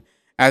Swenson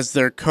as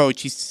their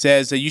coach. He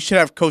says, you should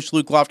have Coach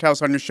Luke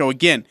Lofthouse on your show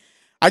again.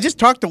 I just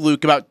talked to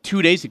Luke about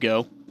 2 days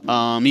ago.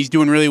 He's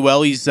doing really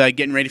well. He's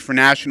getting ready for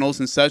nationals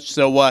and such.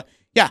 So,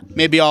 yeah,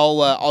 maybe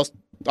I'll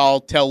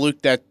tell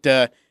Luke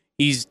that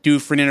he's due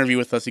for an interview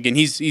with us again.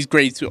 He's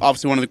great. He's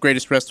obviously one of the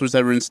greatest wrestlers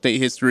ever in state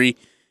history,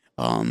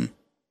 and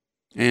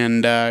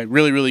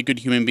really, really good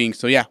human being.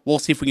 So, yeah, we'll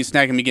see if we can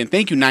snag him again.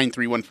 Thank you,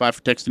 9315,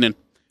 for texting in.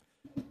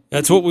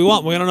 That's what we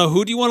want. We want to know,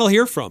 who do you want to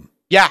hear from?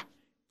 Yeah.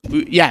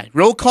 Yeah,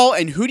 roll call,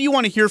 and who do you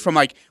want to hear from?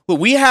 Like, well,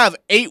 we have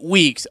 8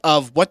 weeks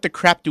of what the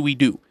crap do we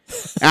do?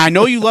 And I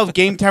know you love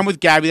Game Time with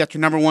Gabby. That's your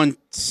number one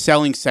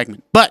selling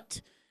segment. But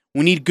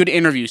we need good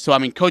interviews. So,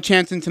 Coach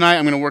Hansen tonight.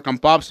 I'm going to work on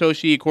Bob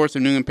Sochi, of course,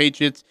 of New England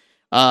Patriots.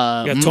 We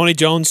got Tony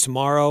Jones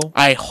tomorrow.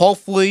 I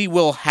hopefully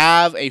will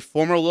have a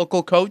former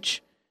local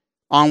coach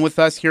on with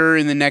us here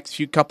in the next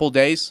couple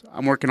days.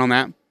 I'm working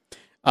on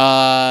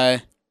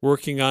that.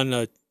 Working on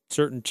a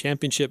certain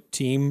championship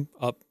team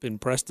up in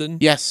Preston.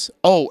 Yes.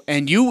 Oh,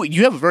 and you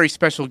have a very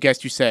special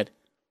guest, you said.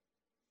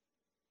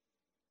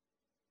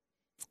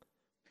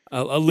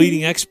 A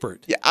leading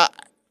expert. Yeah,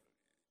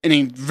 and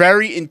a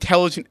very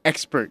intelligent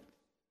expert.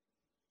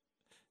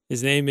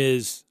 His name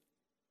is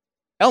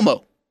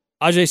Elmo.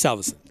 Ajay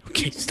Salvesen.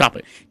 Okay, stop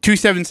it.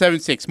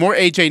 2776. More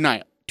AJ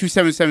Knight.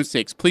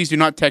 2776. Please do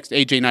not text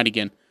AJ Knight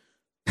again.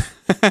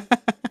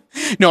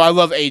 No, I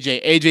love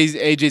AJ.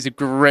 AJ's a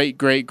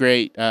great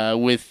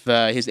with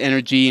his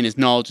energy and his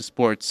knowledge of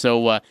sports.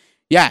 So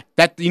yeah,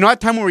 that that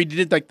time where we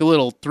did like the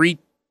little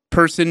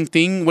 3-person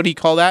thing. What do you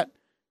call that?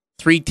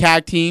 3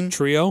 tag team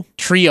trio.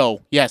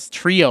 Yes,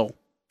 trio.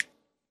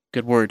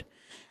 Good word.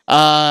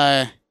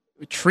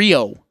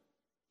 Trio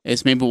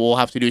is maybe we'll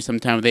have to do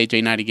sometime with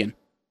AJ Knight again.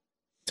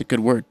 It's a good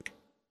word.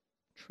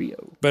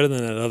 Trio. Better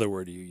than that other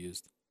word you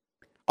used.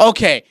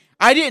 Okay.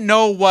 I didn't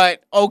know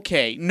what...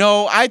 Okay.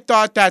 No, I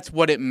thought that's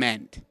what it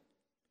meant.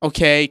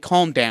 Okay,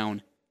 calm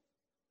down.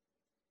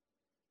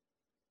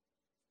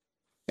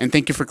 And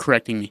thank you for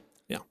correcting me.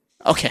 Yeah.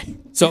 Okay.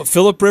 So,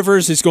 Phillip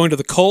Rivers is going to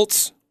the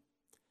Colts.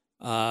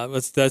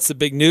 That's the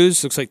big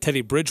news. Looks like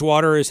Teddy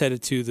Bridgewater is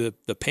headed to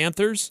the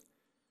Panthers.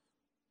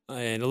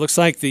 And it looks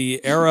like the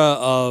era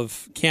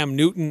of Cam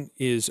Newton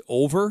is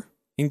over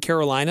in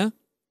Carolina.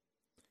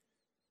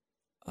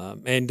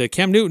 And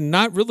Cam Newton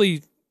not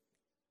really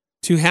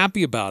too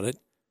happy about it,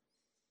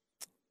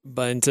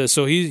 but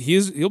so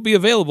he'll be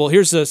available.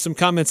 Here's some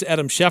comments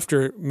Adam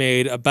Schefter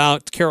made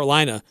about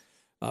Carolina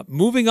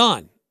moving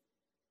on.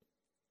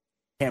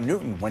 Cam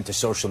Newton went to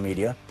social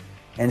media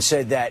and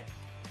said that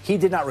he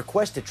did not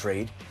request a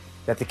trade,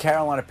 that the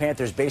Carolina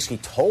Panthers basically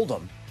told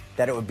him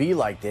that it would be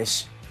like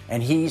this,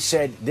 and he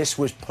said this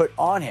was put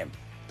on him.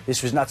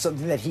 This was not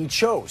something that he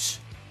chose.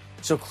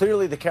 So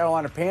clearly the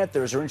Carolina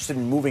Panthers are interested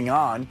in moving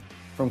on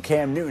from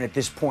Cam Newton at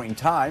this point in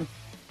time,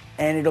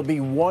 and it'll be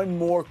one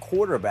more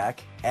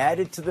quarterback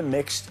added to the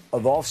mix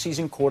of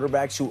off-season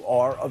quarterbacks who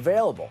are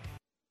available.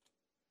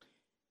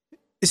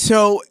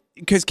 So,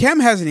 because Cam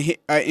has an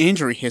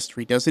injury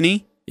history, doesn't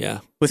he? Yeah.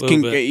 With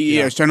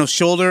I know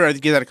shoulder, I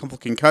think he had a couple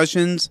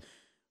concussions,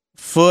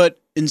 foot,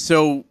 and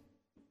so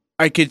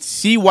I could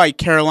see why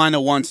Carolina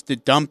wants to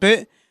dump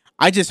it.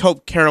 I just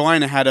hope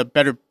Carolina had a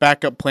better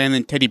backup plan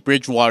than Teddy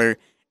Bridgewater,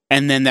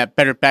 and then that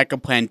better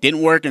backup plan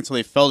didn't work, and so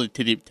they fell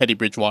to Teddy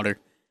Bridgewater.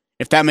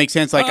 If that makes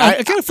sense. Like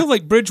I kind of feel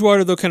like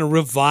Bridgewater, though, kind of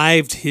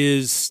revived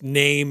his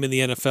name in the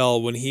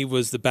NFL when he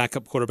was the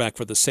backup quarterback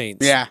for the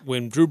Saints. Yeah.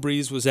 When Drew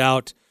Brees was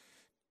out,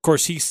 of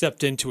course, he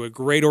stepped into a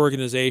great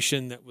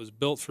organization that was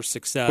built for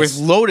success. With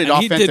loaded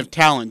offensive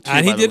talent, too,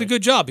 and he did a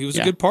good job. He was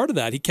a good part of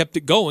that. He kept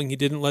it going. He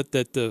didn't let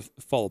that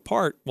fall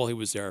apart while he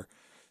was there.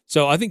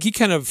 So I think he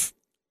kind of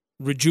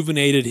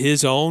rejuvenated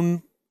his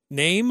own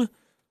name,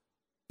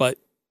 but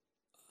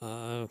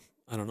I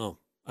don't know.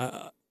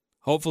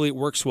 Hopefully it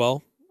works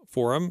well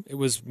for him. It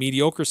was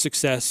mediocre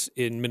success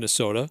in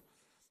Minnesota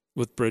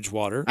with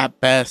Bridgewater.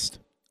 At best.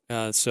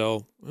 I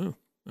don't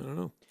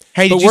know.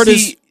 Hey, but where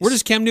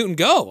does Cam Newton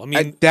go? I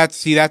mean,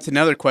 that's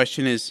another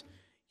question is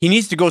he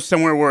needs to go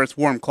somewhere where it's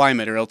warm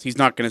climate or else he's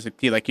not going to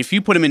succeed. Like if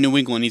you put him in New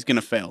England, he's going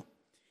to fail.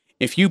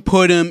 If you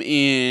put him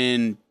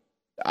in,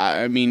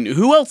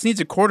 who else needs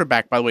a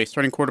quarterback, by the way,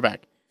 starting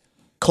quarterback?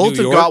 Colts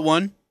have got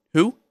one.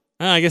 Who?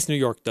 I guess New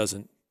York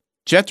doesn't.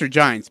 Jets or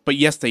Giants, but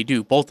yes, they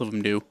do. Both of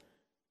them do.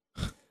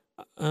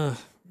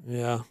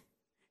 Yeah.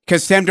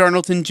 Because Sam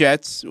Darnold's in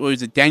Jets. What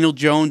is it? Daniel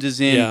Jones is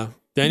in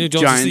Daniel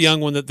Jones Giants. is the young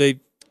one that they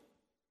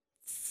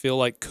feel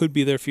like could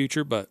be their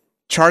future, but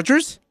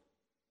Chargers?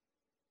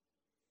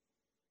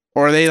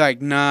 Or are they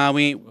like, nah,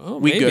 we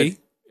good?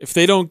 If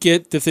they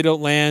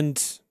don't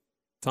land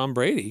Tom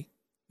Brady,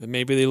 then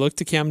maybe they look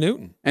to Cam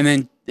Newton. And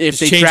then if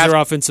they change their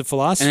offensive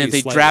philosophy, and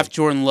if they draft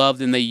Jordan Love,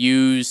 then they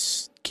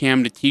use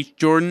Cam to teach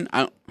Jordan.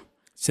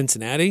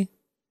 Cincinnati?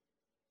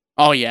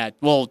 Oh yeah,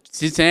 well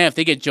Cincinnati. If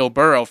they get Joe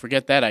Burrow,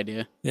 forget that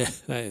idea. Yeah,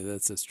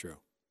 that's true.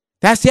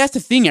 That's the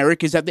thing,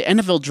 Eric, is that the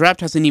NFL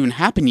draft hasn't even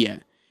happened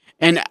yet.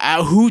 And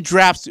who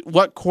drafts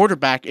what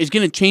quarterback is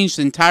going to change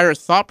the entire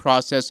thought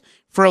process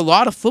for a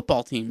lot of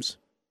football teams.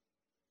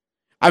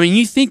 I mean,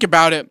 you think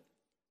about it,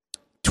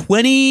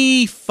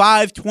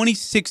 25,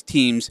 26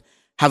 teams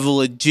have a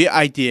legit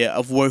idea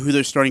of who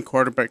their starting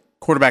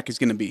quarterback is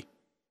going to be.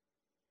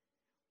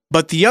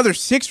 But the other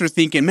 6 are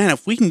thinking, man,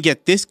 if we can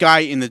get this guy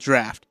in the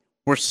draft,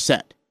 we're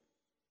set.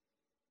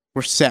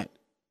 We're set.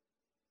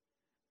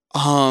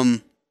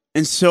 And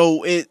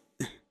so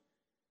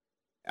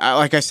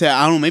like I said,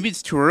 I don't know, maybe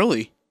it's too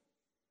early.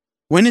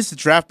 When is the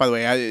draft, by the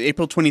way?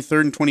 April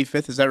 23rd and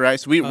 25th, is that right?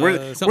 So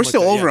we're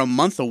still over a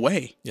month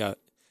away. Yeah.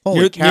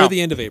 Holy cow. Near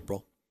the end of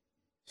April.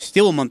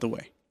 Still a month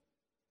away.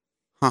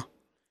 Huh.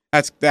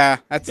 That's a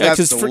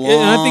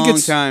long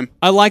time.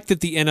 I like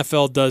that the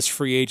NFL does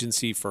free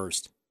agency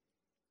first.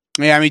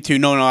 Yeah, me too.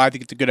 No, I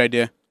think it's a good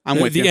idea. I'm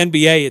with you. The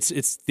NBA,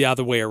 it's the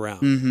other way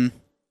around. Mm-hmm.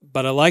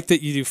 But I like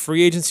that you do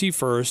free agency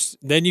first.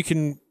 Then you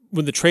can,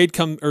 when the draft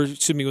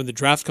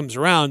comes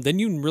around, then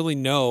you really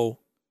know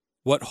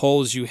what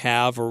holes you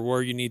have or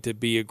where you need to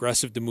be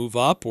aggressive to move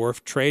up or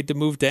if trade to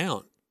move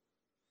down.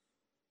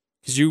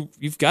 Because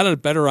you've got a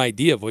better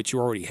idea of what you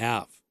already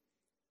have.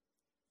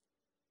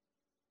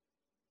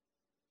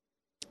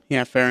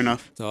 Yeah, fair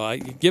enough. So I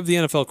give the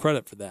NFL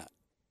credit for that.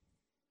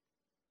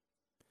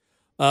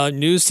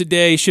 News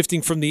today,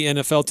 shifting from the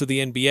NFL to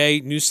the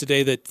NBA. News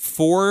today that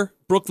 4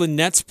 Brooklyn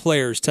Nets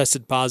players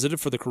tested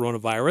positive for the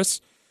coronavirus.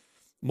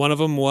 One of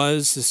them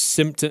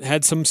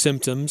had some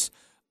symptoms.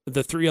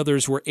 The 3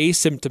 others were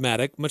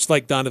asymptomatic, much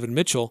like Donovan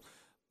Mitchell.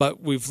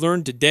 But we've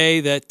learned today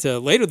that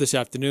later this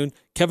afternoon,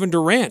 Kevin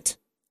Durant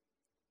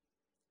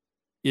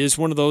is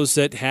one of those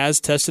that has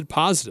tested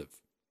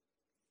positive.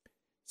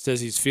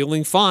 Says he's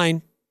feeling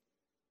fine,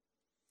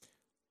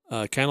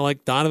 kind of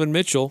like Donovan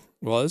Mitchell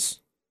was.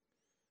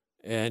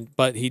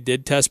 But he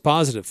did test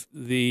positive.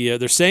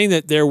 They're saying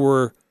that there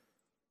were,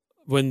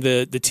 when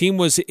the team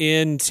was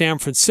in San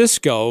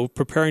Francisco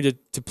preparing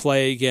to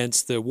play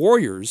against the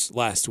Warriors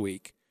last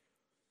week,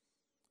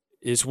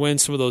 is when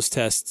some of those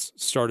tests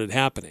started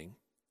happening,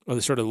 or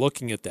they started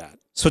looking at that.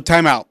 So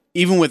timeout.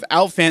 Even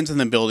without fans in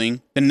the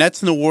building, the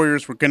Nets and the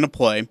Warriors were going to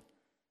play,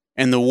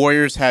 and the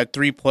Warriors had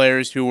 3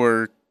 players who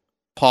were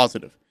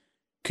positive.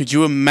 Could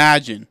you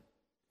imagine?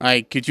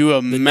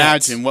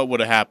 What would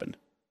have happened?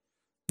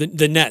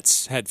 The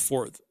Nets had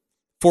four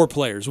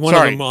players. One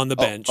of them on the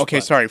bench.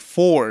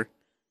 4.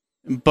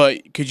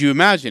 But could you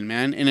imagine,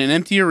 man, in an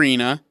empty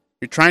arena,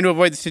 you're trying to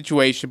avoid the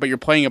situation, but you're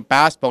playing a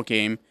basketball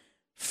game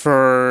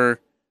for,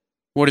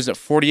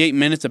 48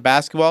 minutes of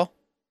basketball?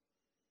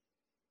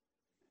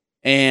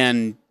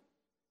 And,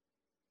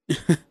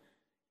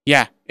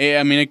 yeah,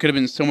 it could have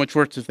been so much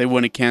worse if they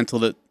wouldn't have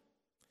canceled it.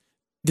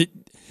 Did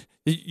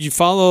you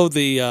follow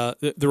the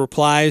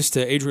replies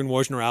to Adrian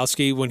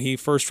Wojnarowski when he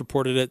first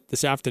reported it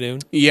this afternoon?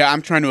 Yeah,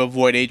 I'm trying to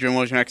avoid Adrian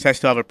Wojnarowski because I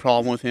still have a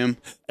problem with him.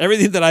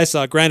 Everything that I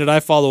saw, granted, I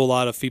follow a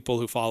lot of people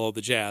who follow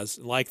the Jazz,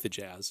 like the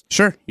Jazz.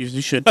 Sure,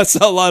 you should. I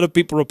saw a lot of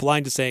people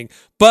replying to saying,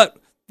 but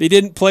they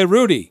didn't play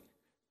Rudy.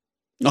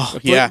 Oh,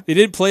 yeah. They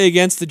didn't play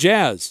against the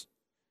Jazz.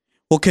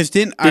 Well, because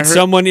did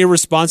someone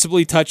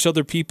irresponsibly touch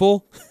other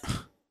people?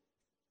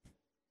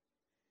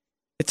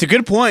 It's a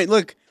good point.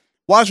 Look,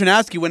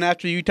 Wojnarowski went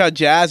after Utah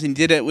Jazz and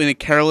did it in a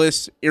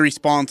careless,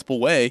 irresponsible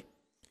way.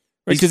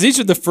 Because these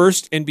are the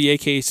first NBA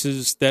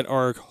cases that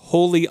are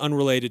wholly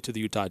unrelated to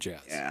the Utah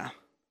Jazz. Yeah.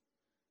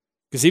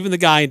 Because even the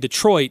guy in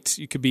Detroit,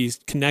 you could be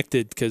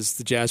connected because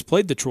the Jazz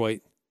played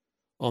Detroit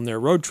on their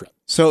road trip.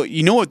 So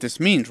you know what this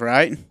means,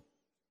 right?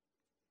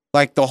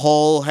 Like the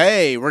whole,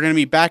 hey, we're going to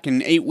be back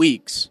in 8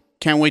 weeks.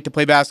 Can't wait to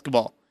play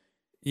basketball.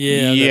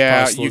 Yeah,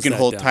 you can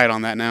hold tight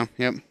on that now.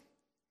 Yep.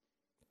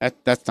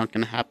 That's not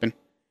going to happen.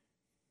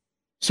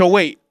 So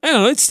wait. I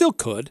don't know. It still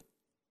could.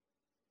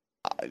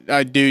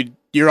 Dude,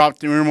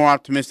 you're more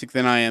optimistic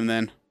than I am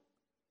then.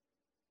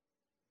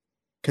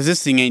 Because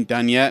this thing ain't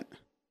done yet.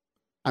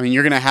 I mean,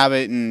 you're going to have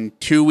it in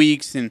 2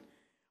 weeks, and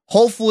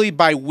hopefully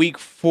by week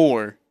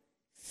 4,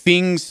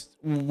 things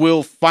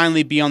will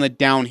finally be on the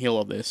downhill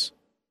of this.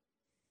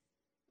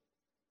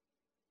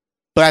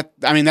 But,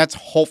 I mean, that's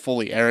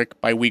hopefully,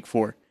 Eric, by week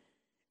 4.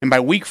 And by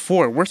week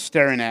 4, we're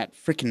staring at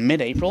freaking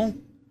mid-April?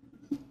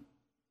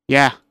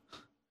 Yeah.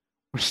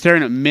 We're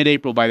staring at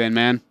mid-April by then,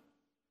 man.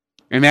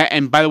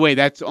 And by the way,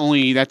 that's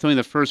only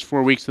the first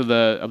 4 weeks of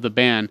the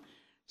ban.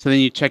 So then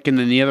you check in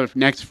the other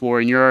next 4,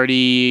 and you're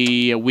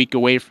already a week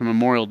away from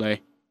Memorial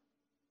Day.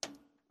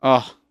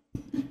 Oh,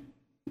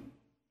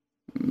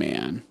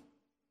 man.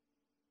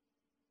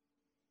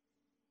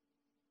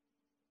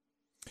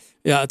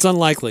 Yeah, it's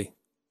unlikely.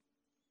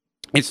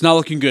 It's not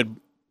looking good.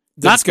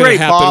 That's going to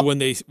happen, Bob. when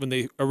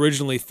they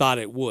originally thought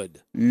it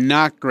would.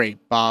 Not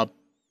great, Bob.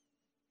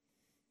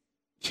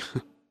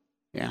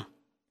 Yeah.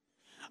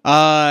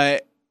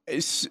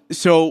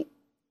 So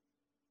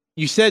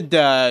you said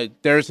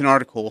there's an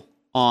article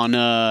on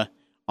the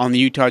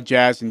Utah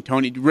Jazz and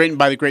written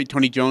by the great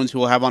Tony Jones, who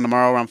we'll have on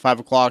tomorrow around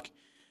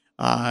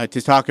 5:00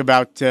 to talk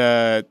about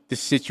the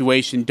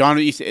situation.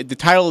 The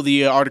title of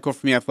the article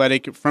from The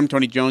Athletic from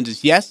Tony Jones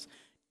is "Yes,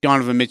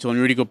 Donovan Mitchell and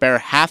Rudy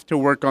Gobert have to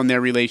work on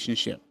their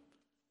relationship."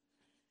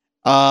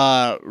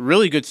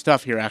 Really good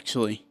stuff here,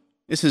 actually.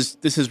 This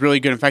is really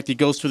good. In fact, he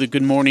goes through the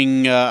Good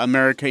Morning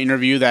America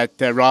interview that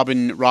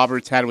Robin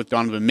Roberts had with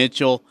Donovan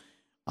Mitchell.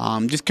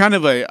 Just kind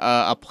of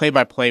a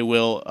play-by-play,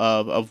 Will,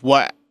 of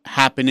what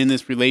happened in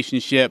this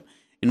relationship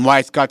and why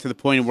it's got to the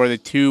point where the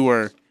two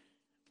are,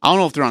 I don't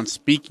know if they're on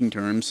speaking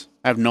terms.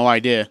 I have no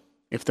idea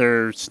if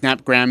they're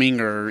snapgramming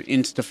or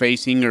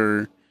insta-facing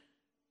or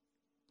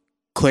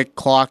click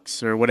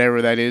clocks or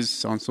whatever that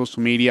is on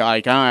social media.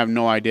 I have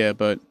no idea,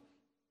 but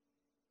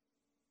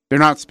they're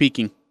not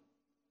speaking.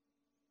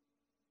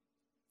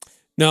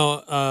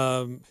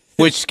 No.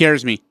 Which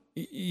scares me.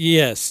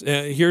 Yes.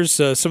 Here's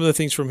some of the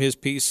things from his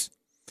piece.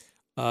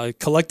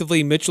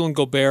 Collectively, Mitchell and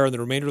Gobert and the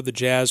remainder of the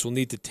Jazz will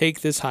need to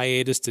take this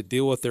hiatus to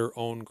deal with their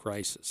own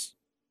crisis.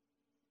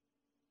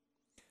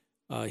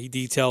 He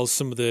details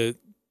some of the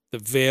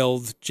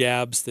veiled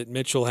jabs that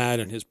Mitchell had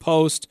in his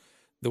post,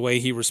 the way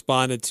he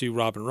responded to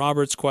Robin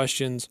Roberts'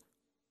 questions.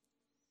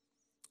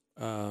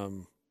 But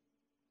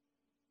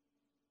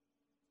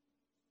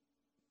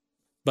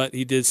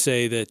he did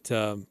say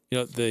that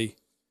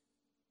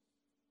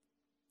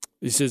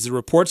he says the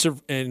reports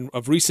of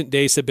recent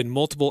days have been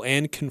multiple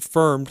and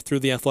confirmed through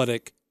The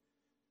Athletic,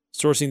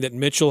 sourcing that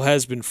Mitchell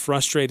has been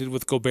frustrated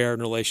with Gobert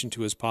in relation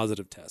to his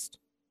positive test.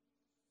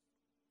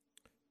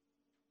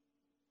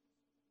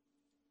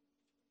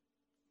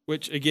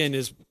 Which again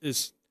is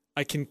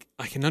I can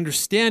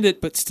understand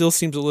it, but still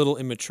seems a little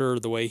immature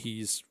the way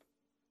he's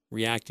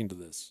reacting to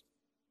this.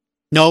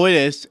 No, it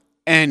is.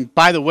 And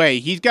by the way,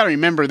 he's got to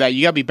remember that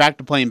you got to be back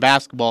to playing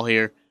basketball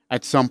here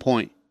at some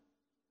point.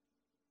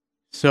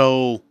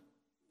 So,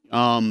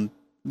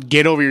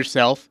 get over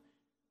yourself,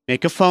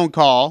 make a phone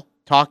call,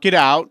 talk it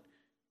out,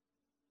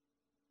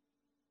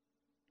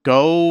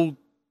 go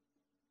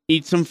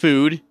eat some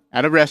food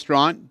at a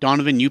restaurant.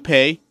 Donovan, you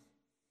pay.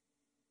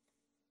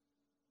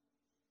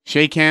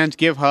 Shake hands,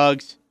 give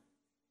hugs,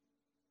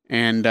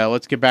 and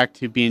let's get back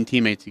to being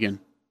teammates again.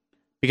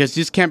 Because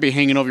this can't be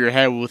hanging over your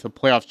head with a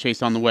playoff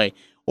chase on the way.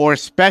 Or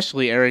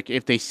especially, Eric,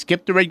 if they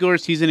skip the regular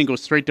season and go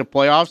straight to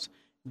playoffs,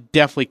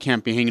 definitely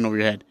can't be hanging over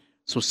your head.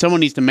 So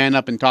someone needs to man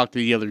up and talk to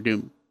the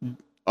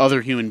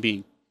other human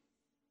being.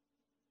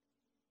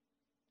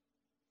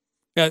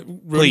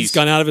 Rudy's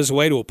gone out of his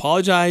way to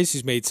apologize.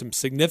 He's made some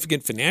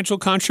significant financial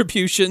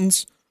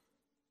contributions.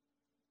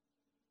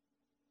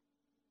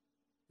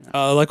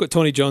 Like what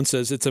Tony Jones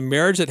says, it's a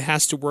marriage that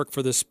has to work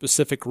for this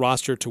specific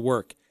roster to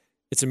work.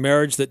 It's a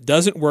marriage that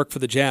doesn't work for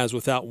the Jazz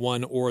without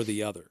one or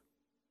the other.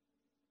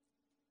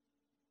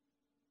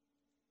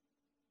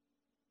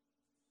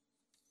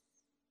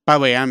 By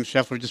the way, Adam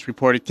Scheffler just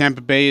reported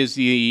Tampa Bay is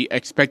the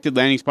expected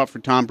landing spot for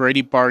Tom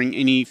Brady, barring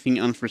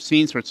anything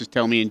unforeseen, sources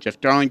tell me, and Jeff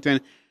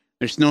Darlington.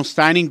 There's no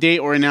signing date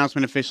or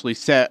announcement officially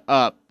set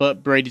up,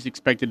 but Brady's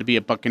expected to be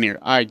a Buccaneer.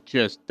 I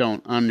just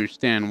don't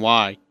understand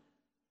why.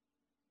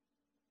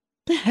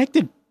 The heck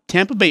did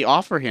Tampa Bay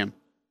offer him?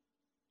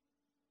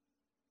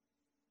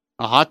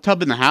 A hot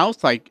tub in the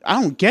house? Like,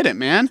 I don't get it,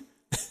 man.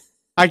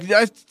 I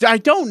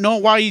don't know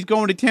why he's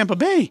going to Tampa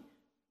Bay.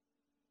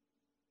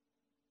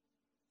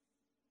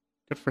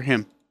 Good for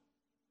him.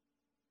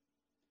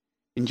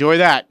 Enjoy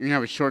that. You're going to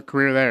have a short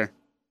career there.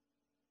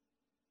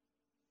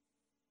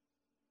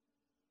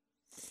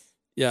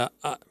 Yeah,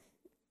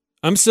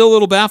 I'm still a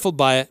little baffled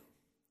by it.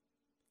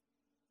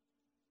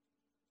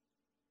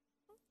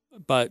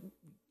 But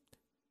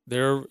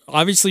there are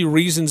obviously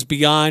reasons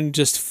beyond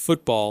just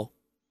football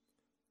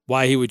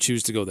why he would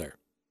choose to go there.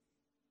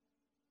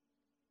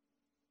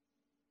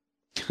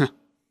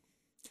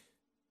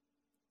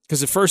 Because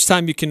the first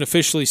time you can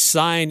officially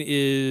sign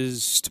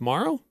is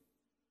tomorrow?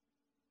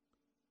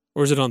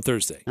 Or is it on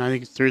Thursday? I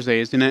think it's Thursday,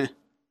 isn't it?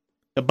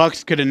 The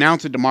Bucs could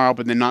announce it tomorrow,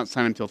 but then not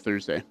sign until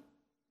Thursday.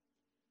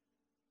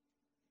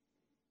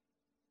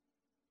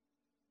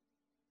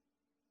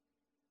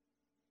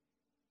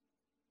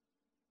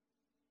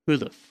 Who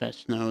the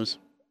fetch knows?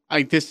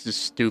 This is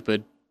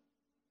stupid.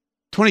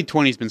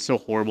 2020 has been so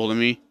horrible to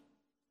me.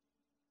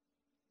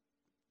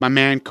 My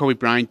man, Kobe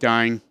Bryant,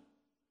 dying.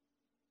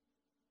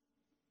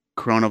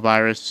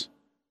 Coronavirus.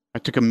 I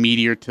took a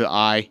meteor to the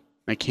eye.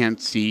 I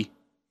can't see.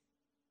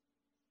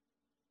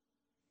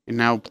 And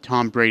now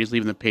Tom Brady's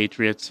leaving the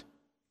Patriots.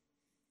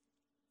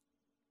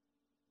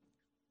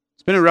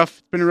 It's been a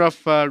rough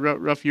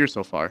year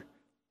so far.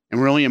 And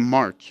we're only in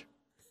March.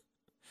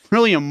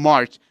 Really in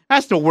March.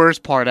 That's the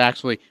worst part,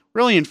 actually.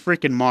 Really in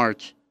freaking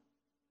March.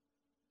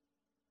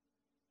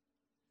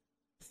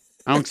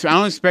 I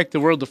don't expect the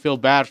world to feel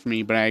bad for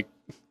me, but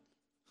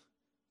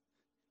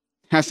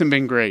hasn't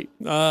been great.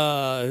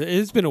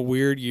 It's been a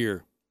weird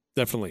year,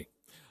 definitely.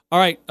 All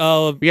right.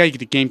 We got to get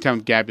to Game Time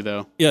with Gabby,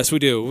 though. Yes, we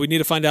do. We need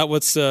to find out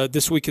what's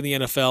this week in the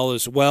NFL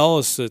as well.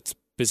 It's a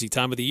busy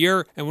time of the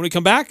year. And when we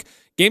come back,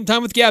 Game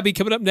Time with Gabby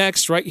coming up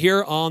next right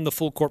here on the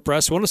Full Court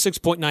Press,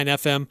 106.9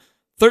 FM,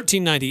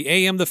 1390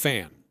 AM The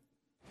Fan.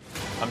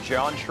 I'm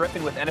John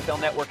Schriffen with NFL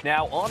Network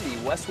Now on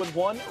the Westwood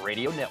One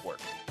Radio Network.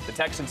 The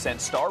Texans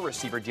sent star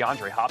receiver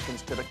DeAndre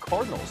Hopkins to the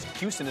Cardinals.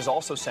 Houston is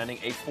also sending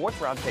a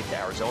fourth-round pick to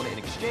Arizona in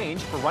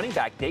exchange for running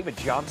back David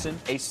Johnson,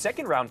 a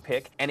second-round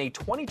pick, and a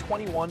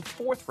 2021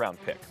 fourth-round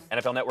pick.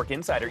 NFL Network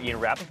insider Ian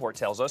Rappaport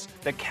tells us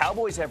the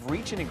Cowboys have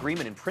reached an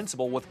agreement in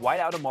principle with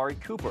wideout Amari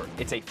Cooper.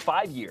 It's a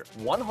 5-year,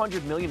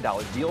 $100 million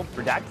deal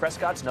for Dak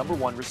Prescott's number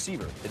one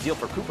receiver. The deal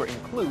for Cooper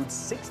includes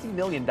 $60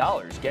 million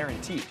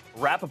guaranteed.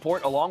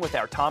 Rappaport, along with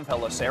our Tom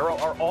Pelissero,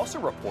 are also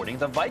reporting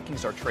the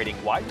Vikings are trading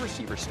wide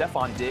receiver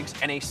Stephon Diggs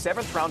and a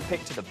 7th-round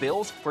pick to the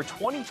Bills for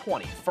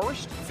 2020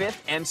 1st, 5th,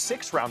 and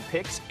 6th-round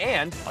picks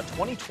and a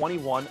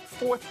 2021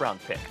 4th-round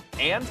pick.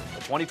 And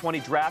the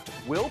 2020 draft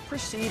will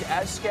proceed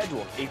as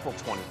scheduled April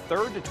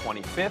 23rd to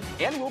 25th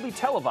and will be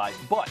televised,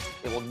 but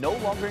it will no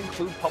longer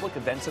include public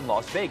events in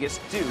Las Vegas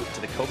due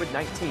to the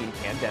COVID-19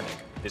 pandemic.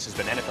 This has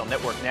been NFL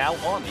Network Now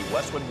on the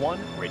Westwood One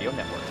Radio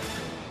Network.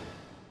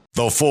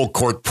 The Full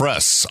Court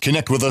Press.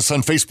 Connect with us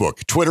on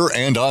Facebook, Twitter,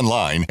 and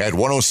online at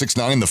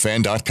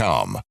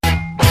 1069thefan.com.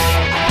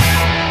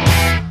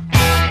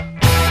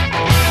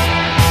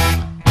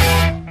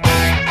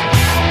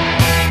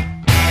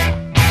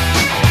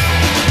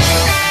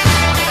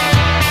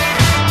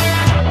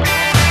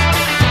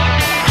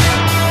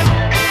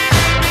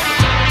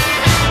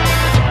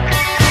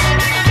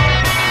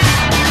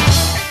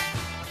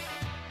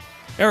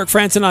 Eric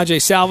Frandsen Ajay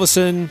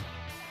Salvesen,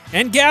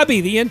 and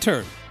Gabby, the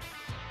intern.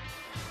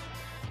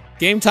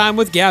 Game Time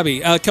with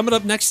Gabby. Coming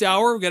up next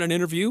hour, we've got an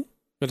interview. We've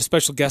got a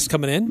special guest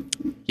coming in.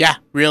 Yeah,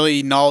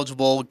 really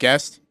knowledgeable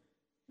guest.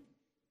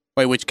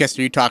 Wait, which guest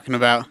are you talking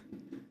about?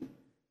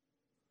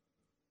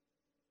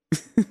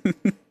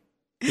 The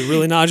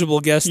really knowledgeable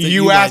guest that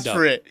you asked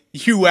for it.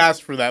 You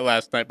asked for that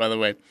last night, by the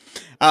way.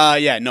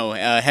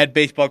 Head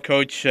baseball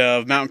coach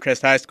of Mountain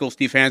Crest High School,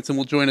 Steve Hansen,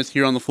 will join us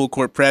here on the Full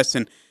Court Press.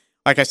 And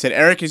like I said,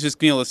 Eric is just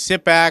going to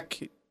sit back,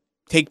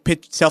 take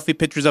selfie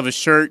pictures of his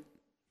shirt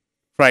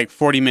for like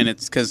 40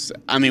 minutes. Because,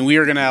 I mean, we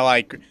are going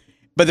to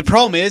But the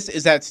problem is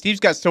that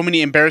Steve's got so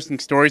many embarrassing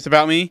stories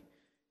about me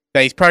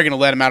that he's probably going to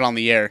let them out on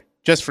the air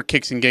just for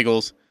kicks and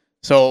giggles.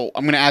 So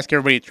I'm going to ask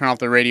everybody to turn off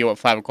the radio at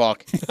 5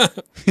 o'clock.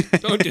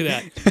 Don't do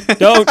that.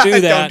 Don't do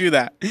that. Don't do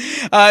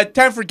that.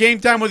 Time for Game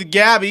Time with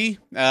Gabby.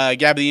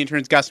 Gabby, the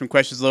intern's got some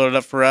questions loaded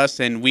up for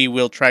us, and we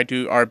will try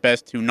to our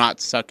best to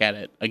not suck at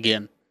it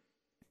again.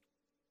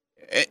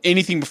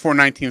 Anything before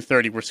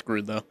 1930, we're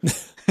screwed, though.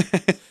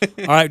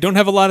 All right, don't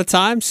have a lot of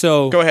time,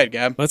 so go ahead,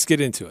 Gab. Let's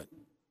get into it.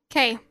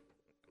 Okay.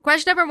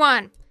 Question number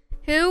 1.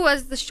 Who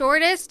was the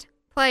shortest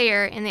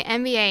player in the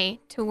NBA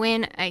to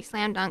win a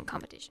slam dunk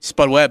competition?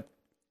 Spud Webb.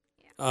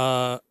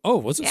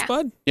 Was it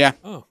Spud? Yeah.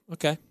 Oh,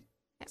 okay.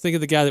 Think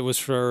of the guy that was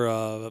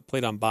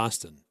played on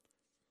Boston.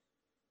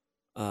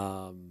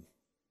 What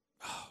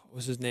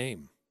was his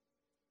name?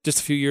 just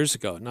a few years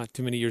ago, not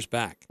too many years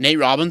back. Nate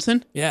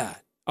Robinson? Yeah.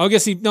 Oh, I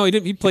guess he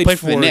didn't. He played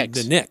for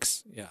the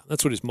Knicks. Yeah,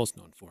 that's what he's most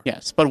known for. Yeah,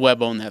 Spud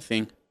Webb owned that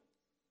thing.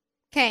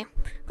 Okay.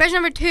 Question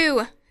number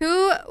 2.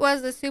 Who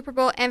was the Super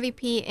Bowl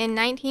MVP in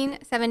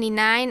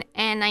 1979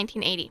 and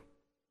 1980?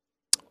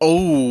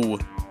 Oh.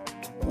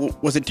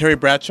 Was it Terry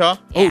Bradshaw?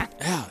 Yeah. Oh,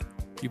 yeah.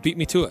 You beat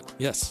me to it.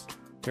 Yes.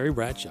 Terry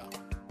Bradshaw.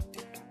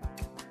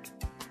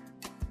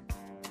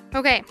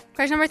 Okay.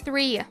 Question number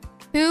 3.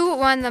 Who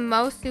won the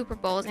most Super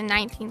Bowls in the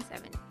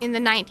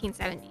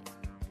 1970s?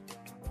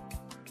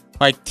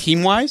 Like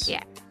team-wise?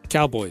 Yeah.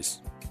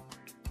 Cowboys.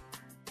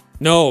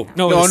 No. In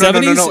the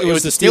 70s, no. It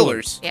was the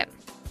Steelers. Yep.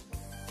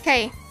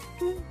 Okay.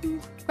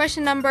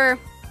 Question number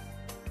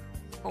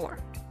 4.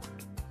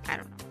 I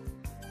don't know.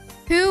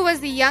 Who was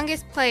the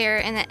youngest player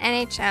in the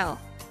NHL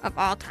of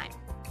all time?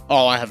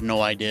 Oh, I have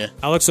no idea.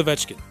 Alex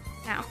Ovechkin.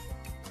 No.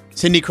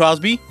 Sidney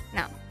Crosby?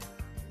 No.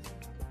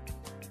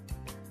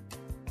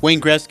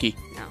 Wayne Gretzky?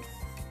 No.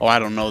 Oh, I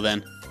don't know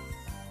then.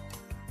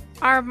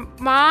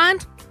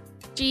 Armand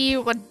G.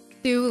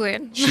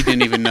 Doolin. She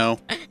didn't even know.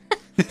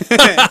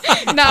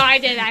 No, I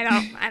did. I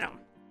don't.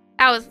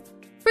 That was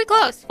pretty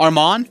close.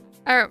 Armand?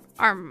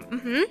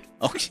 Mm-hmm.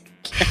 Okay.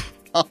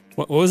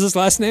 What was his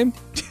last name?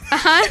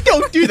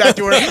 Don't do that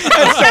to her.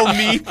 That's so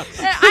mean.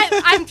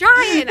 I'm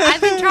trying.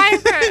 I've been trying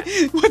for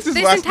What's his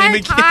this last entire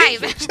name time.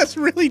 again? Just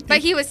really deep. But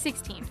he was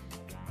 16.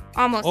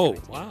 Almost. Oh,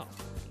 17. wow.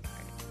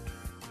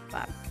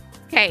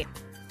 Okay.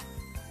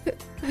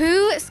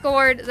 Who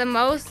scored the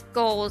most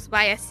goals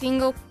by a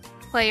single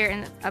player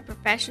in a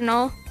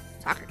professional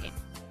soccer game?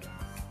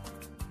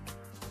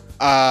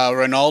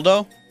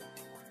 Ronaldo?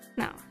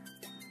 No.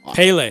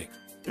 Pele.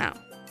 No.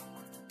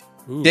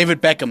 Ooh.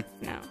 David Beckham?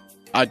 No.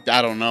 I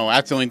don't know.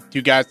 That's the only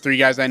 3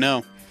 guys I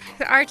know.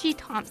 Archie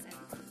Thompson.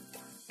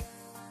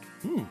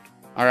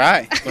 All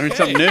right. Learned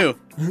something new.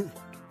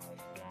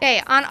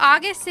 Okay, on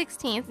August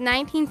 16th,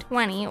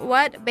 1920,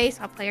 what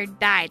baseball player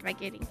died by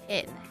getting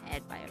hit in the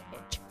head by a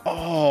pitch?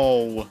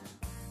 Oh.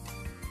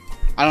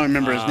 I don't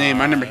remember his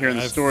name. I remember hearing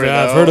the story, though.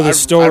 I've heard of the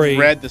story. I've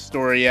read the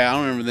story, yeah. I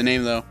don't remember the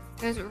name, though.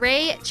 It was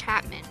Ray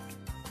Chapman.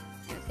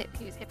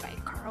 He was hit by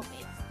Carl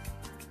Bates.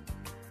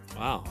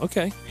 Wow,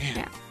 okay.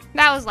 Yeah.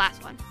 That was the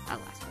last one. That was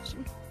the last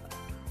question.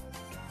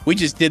 We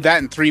just did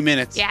that in 3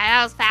 minutes. Yeah,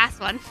 that was a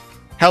fast one.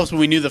 Helps when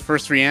we knew the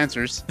first 3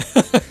 answers.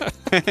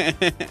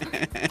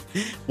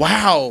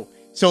 Wow.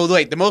 So,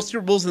 wait, the most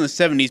Super Bowls in the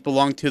 70s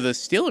belonged to the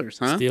Steelers,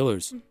 huh?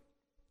 Steelers.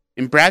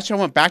 And Bradshaw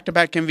went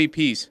back-to-back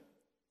MVPs.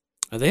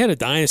 They had a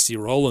dynasty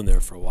rolling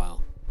there for a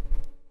while.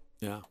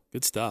 Yeah,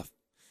 good stuff.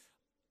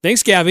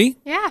 Thanks, Gabby.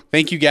 Yeah.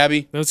 Thank you,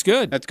 Gabby. That was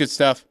good. That's good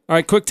stuff. All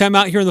right, quick time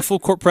out here in the Full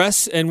Court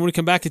Press, and when we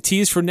come back to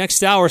tease for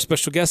next hour,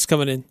 special guests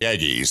coming in.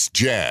 Aggies,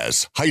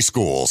 Jazz, high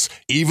schools,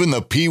 even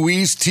the Pee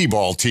Wee's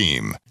T-ball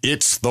team.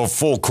 It's the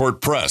Full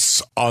Court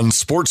Press on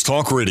Sports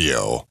Talk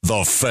Radio,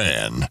 The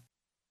Fan.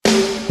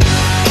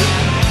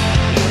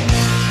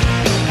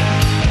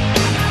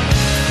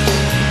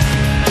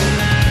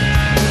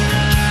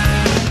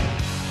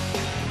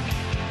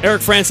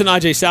 Eric Frandsen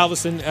Ajay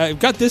Salvesen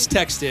got this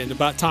text in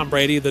about Tom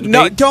Brady. The debate.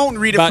 No, don't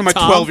read it from a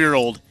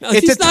 12-year-old. No,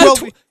 it's a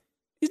 12.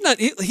 He's not.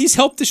 He's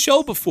helped the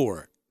show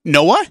before.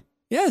 Noah?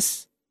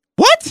 Yes.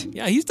 What?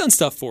 Yeah, he's done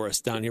stuff for us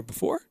down here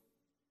before.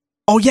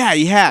 Oh yeah,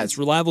 he has. It's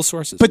reliable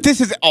sources. But this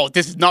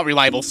is not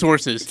reliable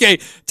sources. Okay,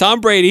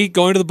 Tom Brady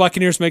going to the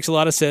Buccaneers makes a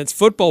lot of sense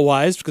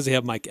football-wise because they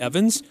have Mike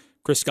Evans,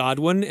 Chris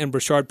Godwin, and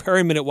Brashard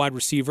Perryman at wide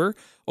receiver,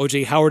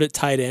 O.J. Howard at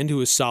tight end, who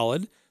is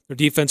solid. Their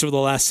defense over the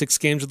last 6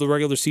 games of the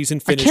regular season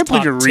finished top 10.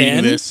 I can't believe you're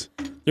reading this.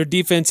 Their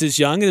defense is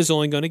young and is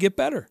only going to get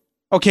better.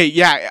 Okay,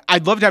 yeah,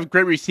 I'd love to have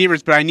great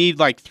receivers, but I need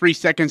like 3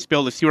 seconds to be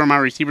able to see where my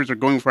receivers are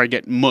going before I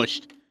get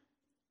mushed.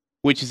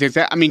 Which is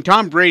exactly, I mean,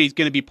 Tom Brady's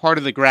going to be part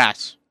of the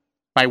grass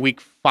by week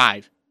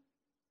 5.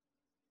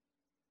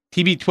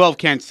 TB12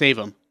 can't save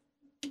him.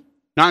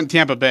 Not in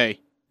Tampa Bay.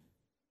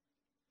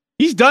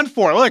 He's done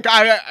for. Look,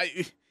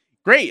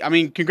 great. I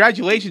mean,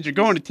 congratulations, you're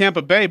going to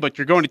Tampa Bay, but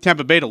you're going to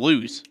Tampa Bay to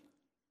lose.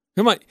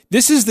 Come on.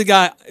 This is the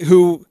guy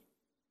who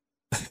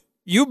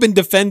you've been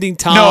defending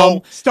Tom.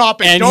 No,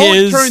 stop it.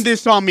 Don't turn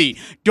this on me.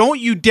 Don't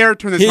you dare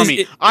turn this on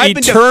me. I've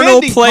been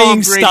eternal defending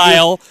playing Tom Brady.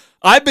 style.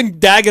 I've been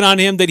dagging on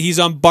him that he's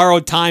on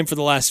borrowed time for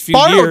the last few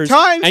borrowed years.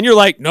 Time? And you're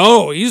like,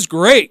 no, he's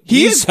great.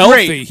 He's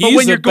healthy. Great, he's but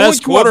when the you're going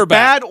best to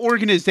quarterback. a bad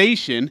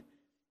organization,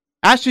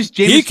 that's just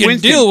Jameis He can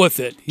Winston. deal with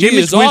it. He Jameis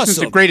is Winston's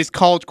awesome. the greatest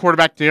college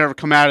quarterback to ever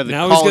come out of the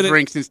college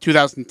ranks since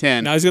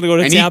 2010. Now he's going to go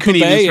to and Tampa he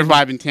couldn't Bay. even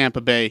survive in Tampa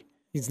Bay.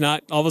 He's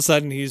not. All of a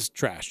sudden, he's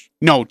trash.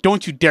 No,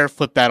 don't you dare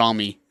flip that on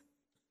me.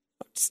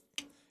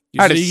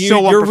 That is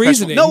so your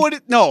unprofessional.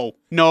 reasoning.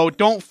 No,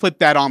 don't flip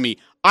that on me.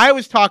 I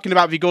was talking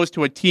about if he goes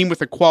to a team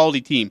with a quality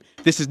team.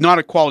 This is not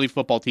a quality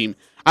football team.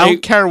 I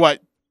don't care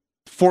what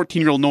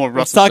 14-year-old Noah Russell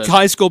Let's talk says.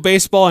 high school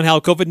baseball and how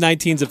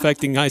COVID-19 is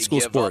affecting high school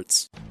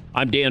sports.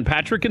 I'm Dan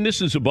Patrick, and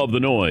this is Above the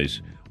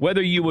Noise.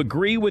 Whether you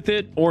agree with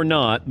it or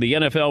not, the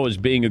NFL is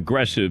being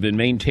aggressive in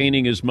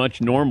maintaining as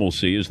much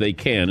normalcy as they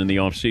can in the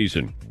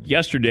offseason.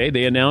 Yesterday,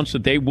 they announced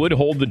that they would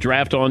hold the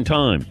draft on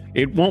time.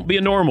 It won't be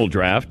a normal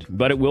draft,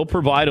 but it will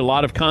provide a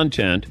lot of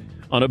content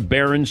on a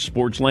barren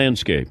sports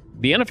landscape.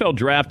 The NFL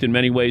draft in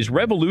many ways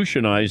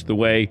revolutionized the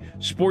way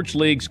sports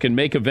leagues can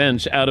make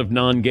events out of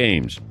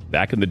non-games.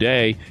 Back in the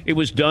day, it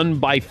was done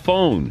by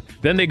phone.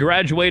 Then they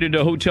graduated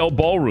to hotel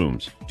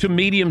ballrooms, to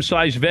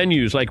medium-sized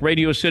venues like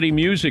Radio City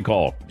Music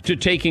Hall, to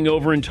taking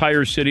over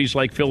entire cities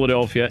like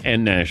Philadelphia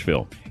and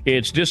Nashville.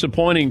 It's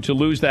disappointing to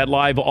lose that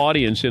live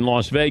audience in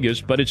Las Vegas,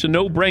 but it's a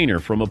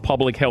no-brainer from a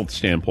public health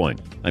standpoint.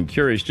 I'm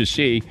curious to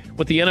see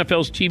what the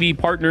NFL's TV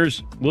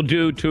partners will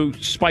do to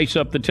spice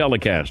up the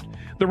telecast.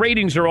 The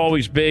ratings are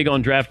always big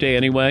on draft day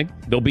anyway.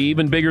 They'll be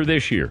even bigger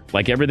this year.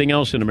 Like everything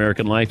else in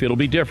American life, it'll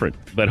be different.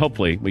 But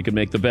hopefully we can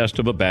make the best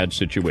of a bad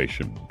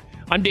situation.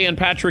 I'm Dan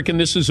Patrick, and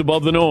this is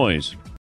Above the Noise.